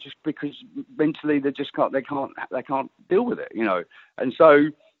 and they just, because mentally they can't deal with it, And so,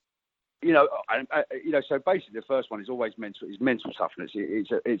 so basically the first one is always mental toughness.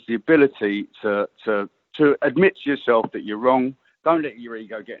 It's the ability to admit to yourself that you're wrong. Don't let your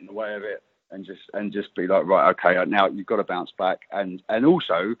ego get in the way of it, and just be like, right, okay, now you've got to bounce back. And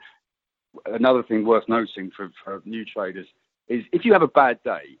also another thing worth noticing for new traders is if you have a bad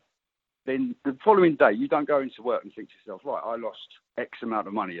day, then the following day, you don't go into work and think to yourself, right, I lost X amount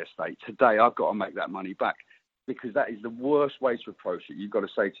of money yesterday. Today, I've got to make that money back, because that is the worst way to approach it. You've got to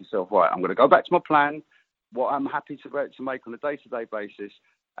say to yourself, right, I'm going to go back to my plan, what I'm happy to make on a day-to-day basis.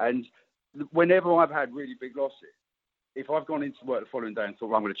 And whenever I've had really big losses, if I've gone into work the following day and thought,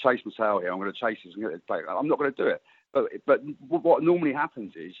 well, I'm going to chase my tail here, I'm going to chase this, I'm not going to do it. But what normally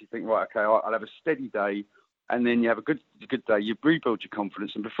happens is you think, right, okay, I'll have a steady day. And then you have a good day, you rebuild your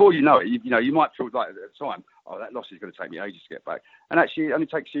confidence, and before you know it, you might feel like at the time, oh, that loss is going to take me ages to get back. And actually, it only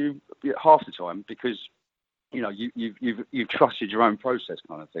takes you half the time, because you've trusted your own process,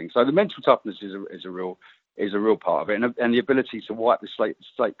 kind of thing. So the mental toughness is a real part of it, and the ability to wipe the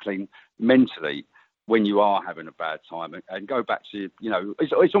slate clean mentally when you are having a bad time, and go back to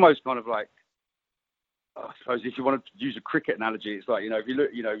it's almost kind of like, I suppose if you want to use a cricket analogy, it's like, if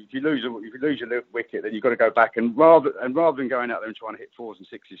you lose your wicket, then you've got to go back and rather than going out there and trying to hit fours and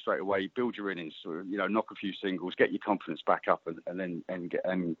sixes straight away, build your innings, knock a few singles, get your confidence back up, and then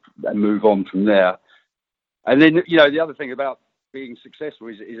move on from there. And then the other thing about being successful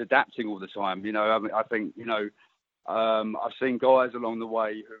is adapting all the time. I think I've seen guys along the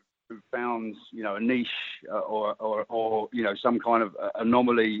way who found a niche or some kind of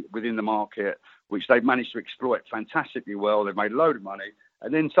anomaly within the market, which they've managed to exploit fantastically well. They've made a load of money,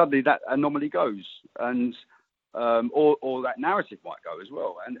 and then suddenly that anomaly goes, and or that narrative might go as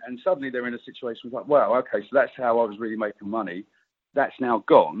well, and suddenly they're in a situation like, wow, okay, so that's how I was really making money. That's now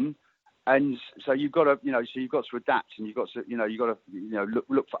gone, and so you've got to adapt, and you've got to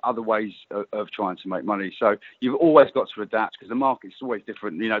look for other ways of trying to make money. So you've always got to adapt, because the market's always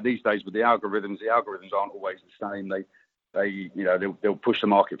different. These days with the algorithms aren't always the same. They'll push the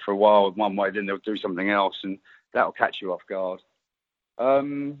market for a while one way, then they'll do something else, and that'll catch you off guard.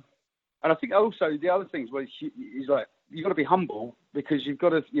 And I think also the other thing is like, you've got to be humble, because you've got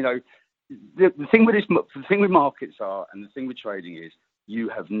to, the thing with markets are, and the thing with trading is, you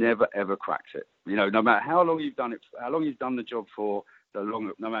have never ever cracked it. No matter how long you've done it, how long you've done the job for,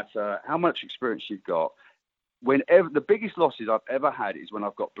 no matter how much experience you've got. Whenever the biggest losses I've ever had is when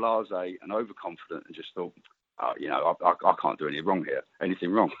I've got blasé and overconfident and just thought, oh, I can't do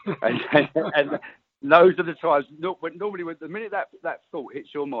anything wrong. and those are the times. Normally, when the minute that thought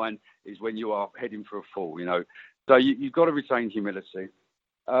hits your mind is when you are heading for a fall. So you've got to retain humility.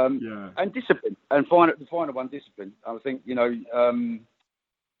 And discipline, and the final one, discipline. I think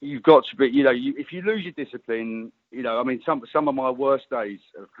you've got to be. If you lose your discipline, some of my worst days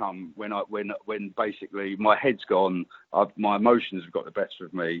have come when basically my head's gone, my emotions have got the better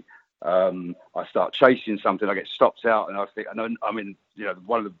of me. I start chasing something, I get stopped out, and I think,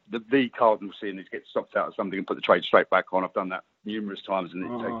 one of the cardinal sin is get stopped out of something and put the trade straight back on. I've done that numerous times, and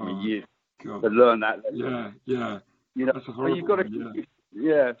it's taken me years to learn that lesson. That's a horrible you've got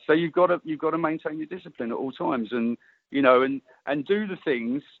to, so you've got to maintain your discipline at all times, and do the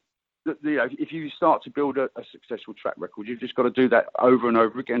things that, if you start to build a successful track record, you've just got to do that over and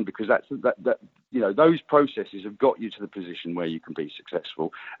over again, because those processes have got you to the position where you can be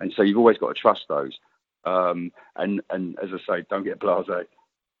successful, and so you've always got to trust those. And as I say, don't get blasé.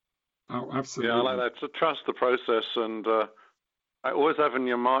 Oh, absolutely. Yeah, I like that. To trust the process, and I always have in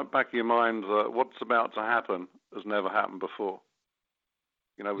your back of your mind that what's about to happen has never happened before.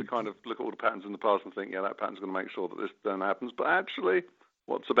 We kind of look at all the patterns in the past and think, that pattern's going to make sure that this then happens. But actually,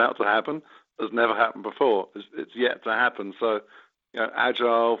 what's about to happen has never happened before. It's yet to happen. So,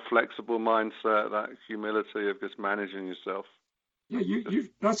 agile, flexible mindset, that humility of just managing yourself. Yeah,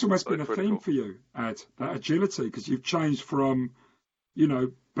 that's almost been a theme for you, Ed, that agility, because you've changed from,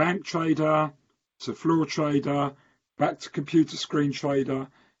 bank trader to floor trader, back to computer screen trader,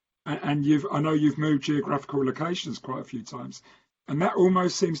 and I know you've moved geographical locations quite a few times, and that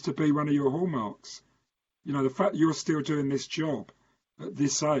almost seems to be one of your hallmarks. The fact that you're still doing this job at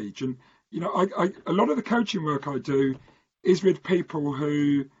this age, and a lot of the coaching work I do is with people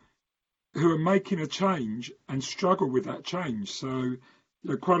who are making a change and struggle with that change. So,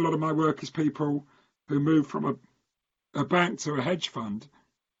 quite a lot of my work is people who move from a bank to a hedge fund,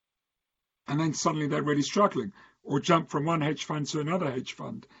 and then suddenly they're really struggling, or jump from one hedge fund to another hedge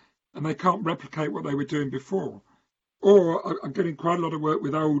fund, and they can't replicate what they were doing before. Or I'm getting quite a lot of work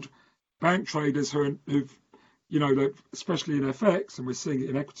with old bank traders who've, especially in FX, and we're seeing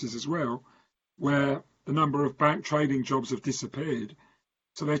it in equities as well, where the number of bank trading jobs have disappeared.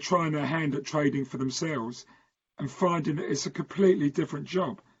 So they're trying their hand at trading for themselves and finding that it's a completely different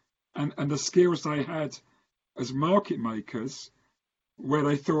job. And the skills they had as market makers, where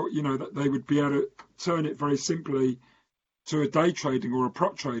they thought, that they would be able to turn it very simply to a day trading or a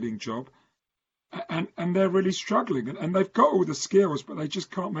prop trading job, and they're really struggling. And they've got all the skills, but they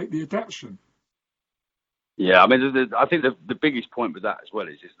just can't make the adaptation. Yeah, I think the biggest point with that as well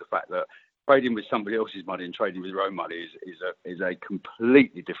is the fact that trading with somebody else's money and trading with your own money is a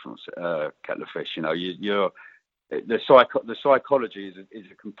completely different kettle of fish. The psychology is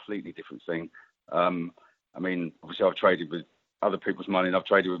a completely different thing. Obviously I've traded with other people's money, and I've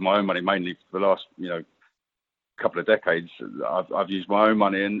traded with my own money mainly for the last couple of decades. I've used my own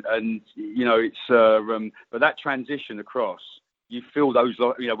money, and it's but that transition across, you feel those,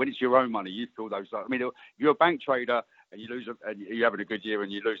 when it's your own money, you feel those. You're a bank trader and you're having a good year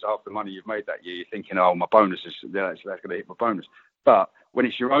and you lose half the money you've made that year. You're thinking, oh, my bonus that's going to hit my bonus. But when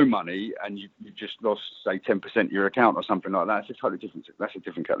it's your own money and you just lost, say, 10% of your account or something like that, it's a totally different. That's a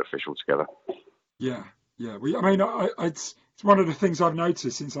different kettle of fish altogether. Yeah. It's one of the things I've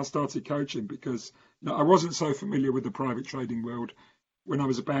noticed since I started coaching, because I wasn't so familiar with the private trading world when I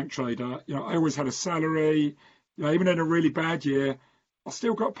was a bank trader. I always had a salary. Even in a really bad year, I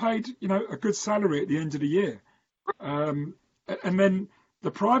still got paid, a good salary at the end of the year. And then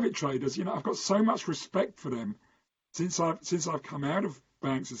the private traders, I've got so much respect for them since I've come out of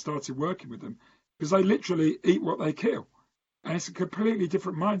banks and started working with them, because they literally eat what they kill, and it's a completely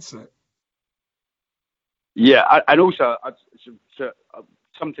different mindset. Yeah, and also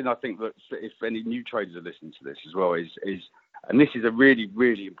something I think that if any new traders are listening to this as well is, and this is a really,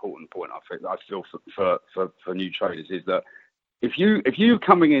 really important point I feel for new traders, is that if you're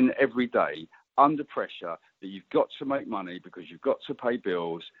coming in every day under pressure that you've got to make money because you've got to pay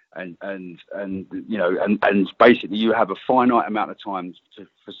bills, and basically you have a finite amount of time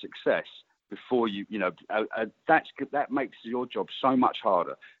for success before that makes your job so much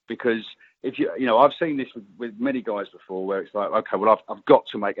harder, because if I've seen this with many guys before, where it's like, okay, well, I've got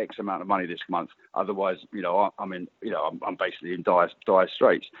to make X amount of money this month, otherwise, I'm basically in dire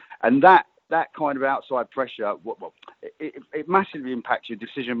straits, and that that kind of outside pressure, it massively impacts your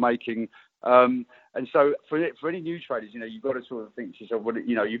decision making. And so for any new traders, you've got to sort of think to yourself,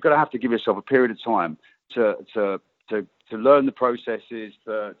 you've got to have to give yourself a period of time to learn the processes,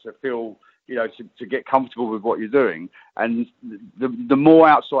 to feel, to get comfortable with what you're doing. And the more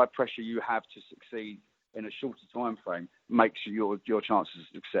outside pressure you have to succeed in a shorter time frame makes your chances of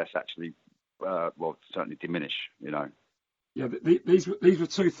success actually, certainly diminish, Yeah, these were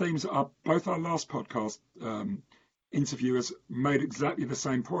two themes that both our last podcast interviewers made exactly the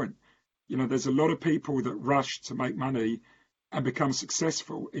same point. There's a lot of people that rush to make money and become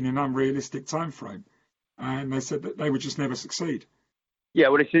successful in an unrealistic time frame, and they said that they would just never succeed. Yeah,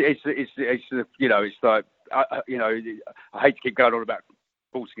 well, it's like I hate to keep going on about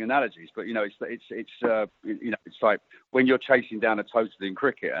sporting analogies, but it's like when you're chasing down a total in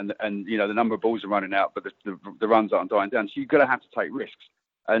cricket, and the number of balls are running out, but the runs aren't dying down. So you've got to have to take risks.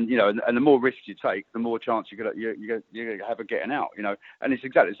 And and the more risks you take, the more chance you're gonna have of getting out. And it's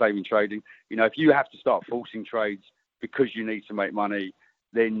exactly the same in trading. If you have to start forcing trades because you need to make money,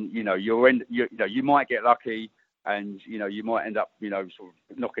 then you might get lucky, and you might end up sort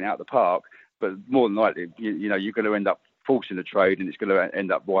of knocking out the park. But more than likely, you're going to end up forcing a trade, and it's going to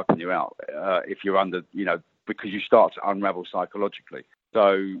end up wiping you out if you're under because you start to unravel psychologically.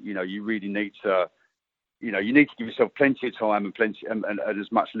 So you really need to. You need to give yourself plenty of time and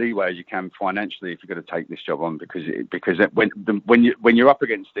as much leeway as you can financially if you're going to take this job on, because when you're up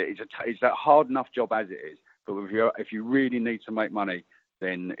against it, it's a hard enough job as it is. But if you really need to make money,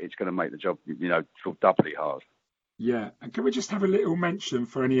 then it's going to make the job feel doubly hard. Yeah, and can we just have a little mention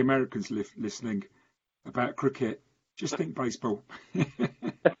for any Americans listening about cricket? Just think baseball.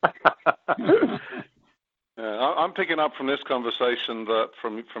 I'm picking up from this conversation that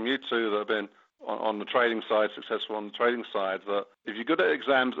from you two that have been on the trading side, successful on the trading side, that if you're good at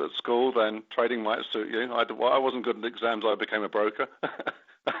exams at school, then trading might suit you. I wasn't good at exams, I became a broker.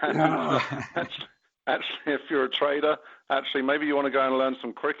 Actually, if you're a trader, maybe you want to go and learn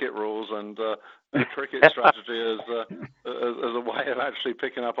some cricket rules and the cricket strategy as a way of actually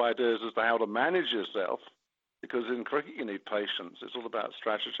picking up ideas as to how to manage yourself. Because in cricket you need patience. It's all about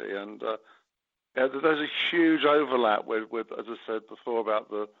strategy, and there's a huge overlap with, as I said before, about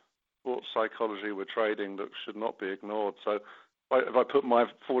the sports psychology with trading that should not be ignored. So if I put my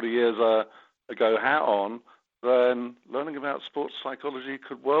 40 years ago hat on, then learning about sports psychology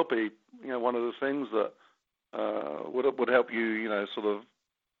could well be one of the things that would help you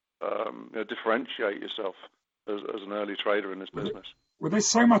differentiate yourself as an early trader in this business. Well, there's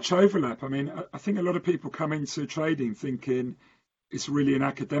so much overlap. I mean, I think a lot of people come into trading thinking it's really an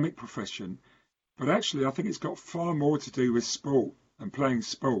academic profession, but actually I think it's got far more to do with sport and playing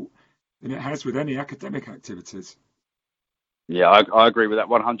sport than it has with any academic activities. Yeah, I agree with that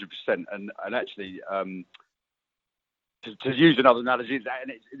 100%. And actually, to use another analogy,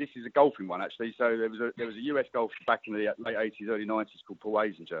 this is a golfing one actually. So there was a US golfer back in the late 80s, early 90s called Paul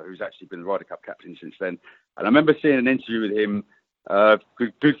Azinger, who's actually been the Ryder Cup captain since then. And I remember seeing an interview with him a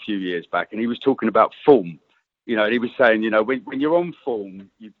good few years back, and he was talking about form. And he was saying, when you're on form,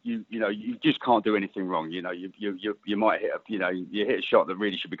 you just can't do anything wrong. You might hit you hit a shot that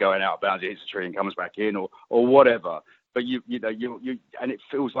really should be going out of bounds, it hits a tree and comes back in, or whatever. But you and it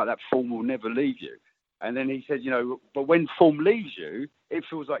feels like that form will never leave you. And then he said, but when form leaves you, it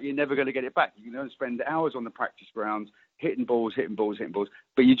feels like you're never going to get it back. You can spend hours on the practice grounds, hitting balls,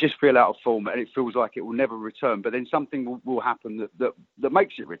 but you just feel out of form, and it feels like it will never return. But then something will happen that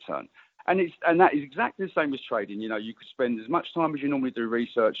makes it return. And that is exactly the same as trading. You could spend as much time as you normally do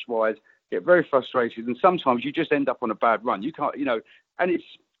research-wise, get very frustrated, and sometimes you just end up on a bad run. You can't, and it's,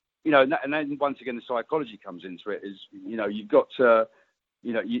 and then once again the psychology comes into it. Is you've got to,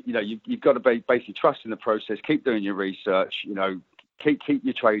 you've got to basically trust in the process, keep doing your research, keep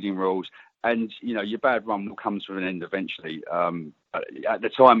your trading rules, and your bad run will come to an end eventually. At the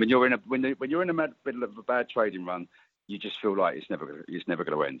time when you're in the middle of a bad trading run, you just feel like it's never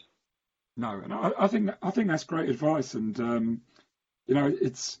going to end. No, and I think that's great advice, and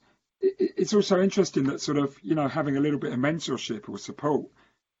it's also interesting that sort of having a little bit of mentorship or support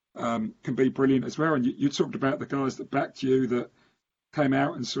can be brilliant as well. And you talked about the guys that backed you, that came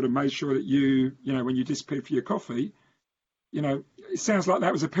out and sort of made sure that when you disappeared for your coffee, it sounds like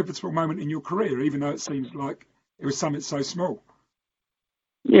that was a pivotal moment in your career, even though it seems like it was something so small.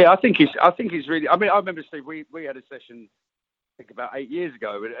 Yeah, I think it's really. I mean, I remember, Steve, we had a session, I think about 8 years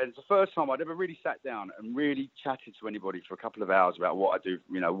ago, and it's the first time I'd ever really sat down and really chatted to anybody for a couple of hours about what I do,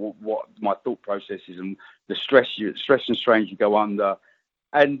 what my thought process is, and the stress and strain you go under.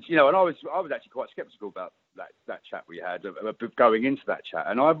 And and I was actually quite skeptical about that chat we had, going into that chat,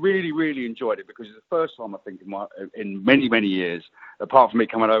 and I really, really enjoyed it because it's the first time I think in many, many years, apart from me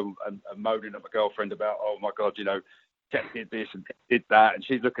coming home and moaning at my girlfriend about, oh my God, Jet did this and did that, and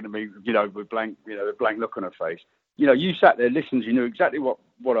she's looking at me, with a blank look on her face. You sat there, listened, you knew exactly what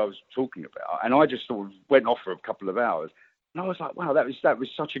I was talking about, and I just sort of went off for a couple of hours. And I was like, wow, that was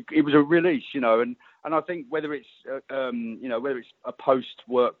it was a release, and I think whether it's whether it's a post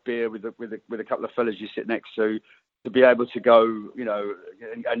work beer with a couple of fellas you sit next to be able to go,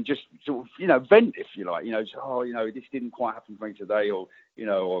 and just sort of, vent if you like, this didn't quite happen for me today, or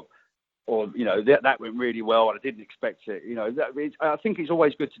that went really well and I didn't expect it. I think it's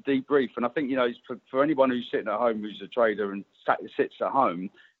always good to debrief, and I think for anyone who's sitting at home who's a trader and sits at home.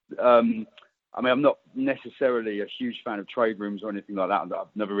 I'm not necessarily a huge fan of trade rooms or anything like that. I've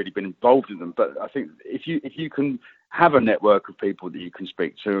never really been involved in them, but I think if you can have a network of people that you can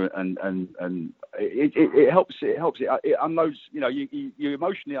speak to, and it helps. It unloads. You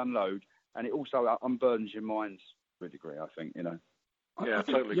emotionally unload, and it also unburdens your minds to a degree. I think. I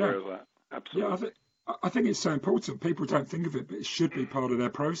totally agree with that. Absolutely. Yeah, I think it's so important. People don't think of it, but it should be part of their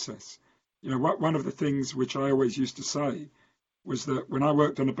process. One of the things which I always used to say was that when I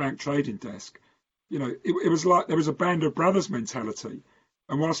worked on a bank trading desk, it was like there was a band of brothers mentality.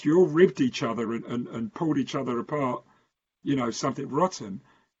 And whilst you all ribbed each other and pulled each other apart, something rotten,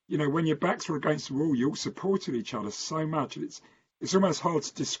 when your backs were against the wall, you all supported each other so much. It's almost hard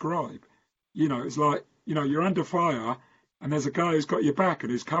to describe. It's like, you're under fire and there's a guy who's got your back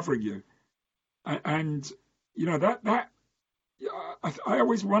and who's covering you. And I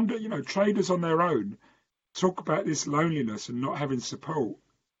always wonder, traders on their own talk about this loneliness and not having support,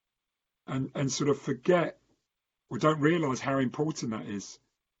 and sort of forget or don't realise how important that is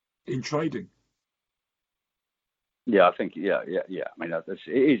in trading. Yeah, I think yeah. I mean, it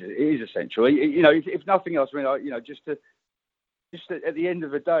is essential. If nothing else, just at the end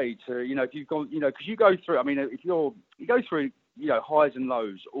of the day, if you've gone, because you go through. I mean, if you go through, highs and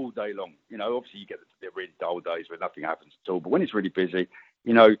lows all day long. Obviously you get the really dull days where nothing happens at all. But when it's really busy,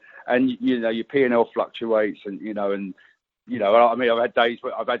 and your P&L fluctuates, and I mean,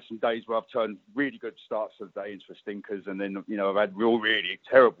 I've had some days where I've turned really good starts of the day into stinkers, and then I've had really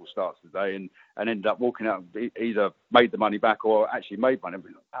terrible starts of the day, and ended up walking out, either made the money back or actually made money.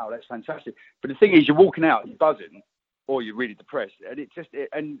 Oh, that's fantastic! But the thing is, you're walking out, you're buzzing, or you're really depressed,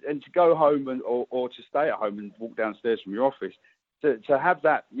 and and to go home or to stay at home and walk downstairs from your office, to have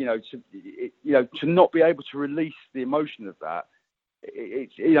that, to not be able to release the emotion of that.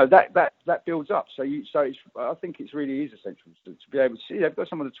 That builds up. So I think it really is essential to be able to see. They've got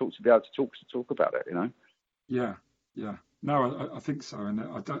someone to be able to talk about it. Yeah. No, I think so, and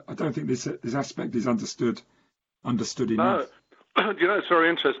I don't think this aspect is understood enough. It's very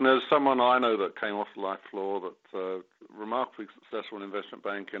interesting. There's someone I know that came off the life floor that remarkably successful in investment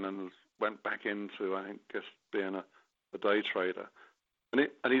banking and went back into, I think, just being a day trader,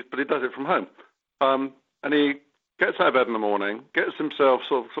 but he does it from home, and he gets out of bed in the morning, gets himself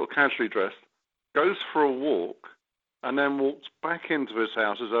sort of casually dressed, goes for a walk, and then walks back into his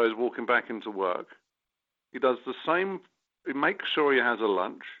house as though he's walking back into work. He does the same. He makes sure he has a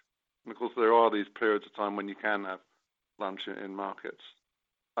lunch. And of course, there are these periods of time when you can have lunch in markets.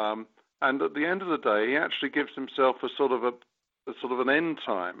 And at the end of the day, he actually gives himself a sort of an end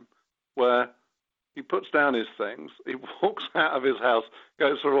time where he puts down his things, he walks out of his house,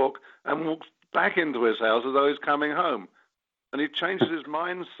 goes for a walk, and walks back into his house as though he's coming home. And he changes his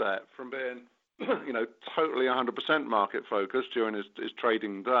mindset from being, totally 100% market focused during his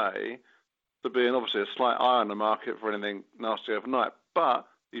trading day to being obviously a slight eye on the market for anything nasty overnight. But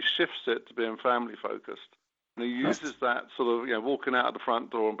he shifts it to being family focused. And he uses that sort of, walking out of the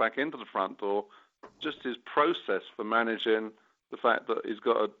front door and back into the front door, just his process for managing the fact that he's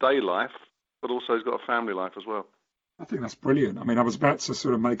got a day life, but also he's got a family life as well. I think that's brilliant. I mean, I was about to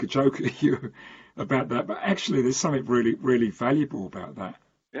sort of make a joke at you about that, but actually there's something really, really valuable about that.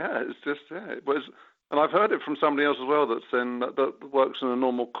 Yeah, it's just, it was, and I've heard it from somebody else as well that works in a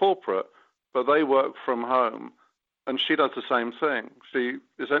normal corporate, but they work from home, and she does the same thing. She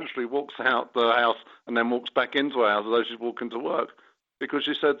essentially walks out the house and then walks back into her house as though she's walking to work, because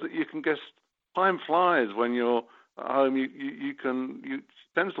she said that you can guess time flies when you're at home. She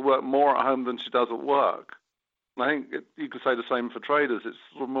tends to work more at home than she does at work. And I think you could say the same for traders. It's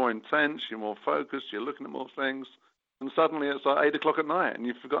sort of more intense, you're more focused, you're looking at more things, and suddenly it's like 8 o'clock at night, and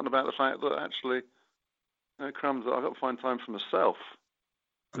you've forgotten about the fact that actually, crumbs, I've got to find time for myself.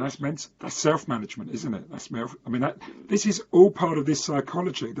 And that's self-management, isn't it? This is all part of this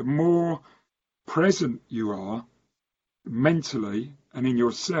psychology. The more present you are mentally and in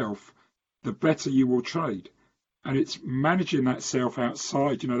yourself, the better you will trade. And it's managing that self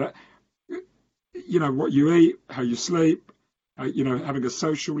outside, that, what you eat, how you sleep, having a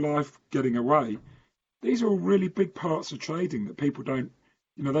social life, getting away. These are all really big parts of trading that people don't,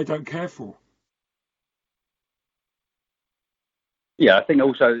 they don't care for. Yeah, I think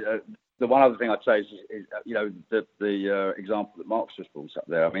also the one other thing I'd say is the example that Mark's just brought up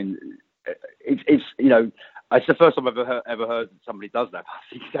there. I mean, it's it's the first time I've ever heard that somebody does that. I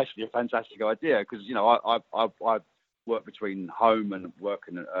think it's actually a fantastic idea because I work between home and work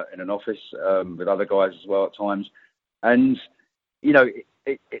in an office with other guys as well at times, and there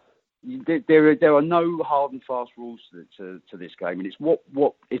are no hard and fast rules to this game, and it's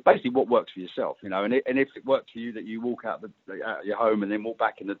basically what works for yourself, and if it works for you that you walk out your home and then walk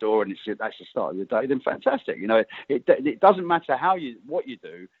back in the door and that's the start of your day, then fantastic. It doesn't matter what you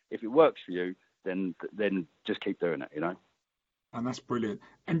do. If it works for you, then just keep doing it. And that's brilliant.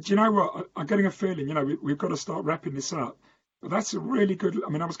 And do you know what? I'm getting a feeling, we've got to start wrapping this up. But that's a really good. I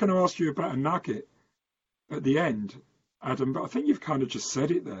mean, I was going to ask you about a nugget at the end, Adam, but I think you've kind of just said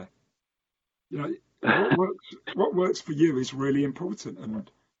it there. What works for you is really important,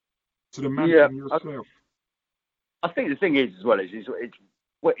 and sort of managing yourself. I think the thing is as well is this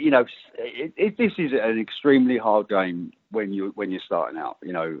is an extremely hard game when you're starting out,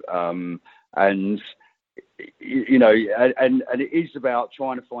 and it is about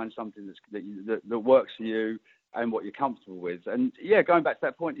trying to find something that works for you and what you're comfortable with. And going back to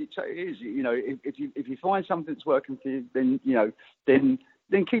that point, it is, if you find something that's working for you, then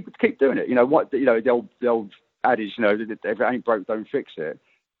keep doing it. The old adage, if it ain't broke, don't fix it.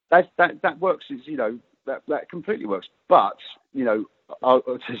 That works. That completely works. But because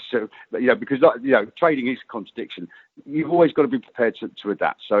trading is a contradiction. You've always got to be prepared to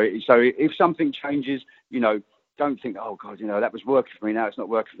adapt. So if something changes, don't think, oh God, that was working for me. Now it's not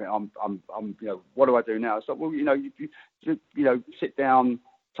working for me. I'm what do I do now? It's like, well, you sit down,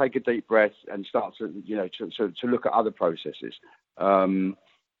 take a deep breath, and start to look at other processes.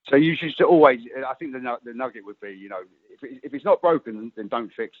 So you should always. I think the nugget would be, if it's not broken, then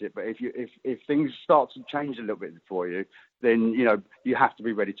don't fix it. But if things start to change a little bit for you, then you have to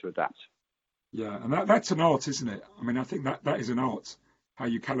be ready to adapt. Yeah, and that's an art, isn't it? I mean, I think that is an art, how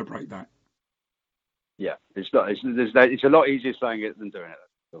you calibrate that. Yeah, it's not. It's a lot easier saying it than doing it.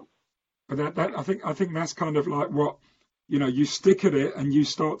 But I think that's kind of like what you stick at it and you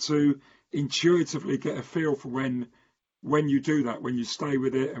start to intuitively get a feel for when you do that, when you stay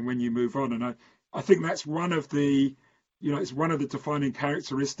with it and when you move on. And I think that's one of the it's one of the defining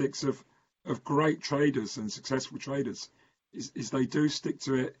characteristics of great traders and successful traders is they do stick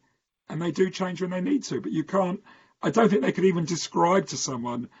to it and they do change when they need to. But I don't think they could even describe to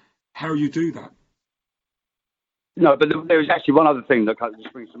someone how you do that. No, but there is actually one other thing that kind of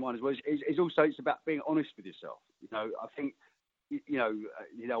springs to mind as well. Is also it's about being honest with yourself. I think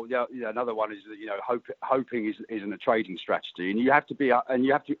another one is that hoping isn't a trading strategy, and you have to be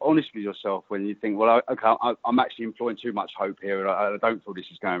honest with yourself when you think, well, okay, I'm actually employing too much hope here, and I don't feel this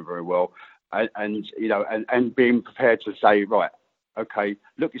is going very well, and being prepared to say, right, okay,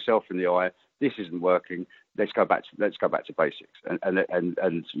 look yourself in the eye. This isn't working. Let's go back to basics. And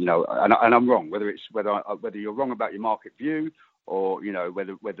I'm wrong. Whether you're wrong about your market view, or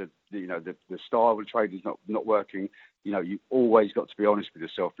whether the style of trade is not working. You've always got to be honest with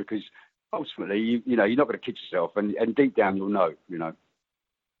yourself, because ultimately you're not going to kid yourself, and deep down you'll know. No,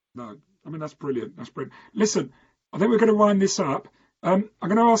 I mean that's brilliant. That's brilliant. Listen, I think we're going to wind this up. I'm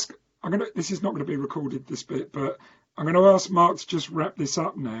going to ask. This is not going to be recorded, this bit, but I'm going to ask Mark to just wrap this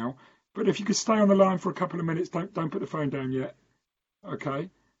up now. But if you could stay on the line for a couple of minutes, don't put the phone down yet. Okay.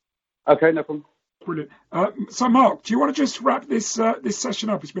 Okay, no problem. Brilliant. So, Mark, do you want to just wrap this session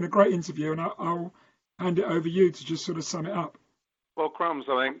up? It's been a great interview, and I'll hand it over you to just sort of sum it up. Well, Crumbs,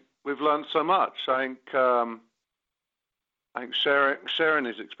 I think we've learned so much. I think sharing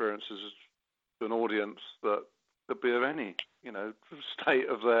these experiences to an audience that could be of any state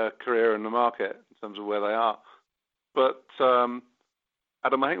of their career in the market in terms of where they are. But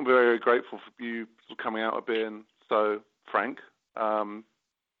Adam, I think I'm very, very grateful for you coming out and being so frank, and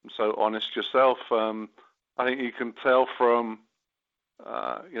so honest yourself. I think you can tell from,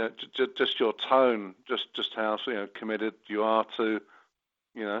 just your tone, just how committed you are to,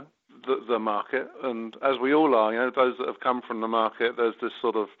 the market. And as we all are, those that have come from the market, there's this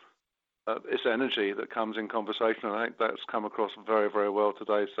sort of this energy that comes in conversation. And I think that's come across very, very well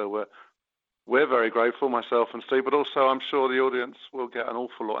today. So we're very grateful, myself and Steve, but also I'm sure the audience will get an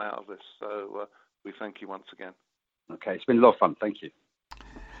awful lot out of this. So we thank you once again. Okay, it's been a lot of fun. Thank you.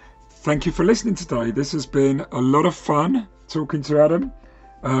 Thank you for listening today. This has been a lot of fun talking to Adam.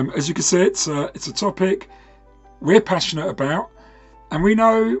 As you can see, it's a topic we're passionate about, and we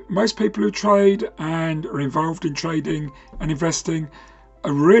know most people who trade and are involved in trading and investing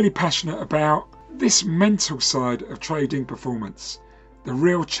are really passionate about this mental side of trading performance, the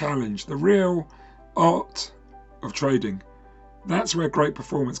real challenge, the real art of trading. That's where great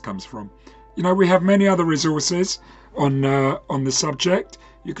performance comes from. You know, we have many other resources on the subject.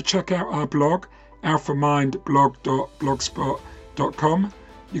 You could check out our blog, alphamindblog.blogspot.com.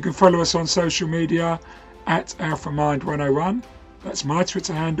 You can follow us on social media at alphamind101. That's my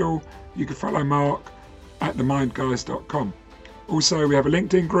Twitter handle. You can follow Mark at themindguys.com. Also, we have a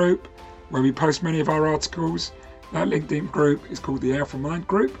LinkedIn group where we post many of our articles. That LinkedIn group is called the Alpha Mind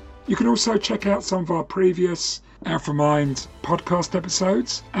Group. You can also check out some of our previous Alpha Mind podcast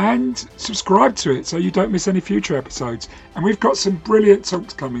episodes and subscribe to it so you don't miss any future episodes. And we've got some brilliant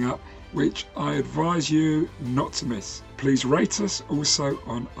talks coming up, which I advise you not to miss. Please rate us also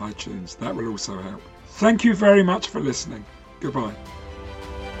on iTunes. That will also help. Thank you very much for listening. Goodbye.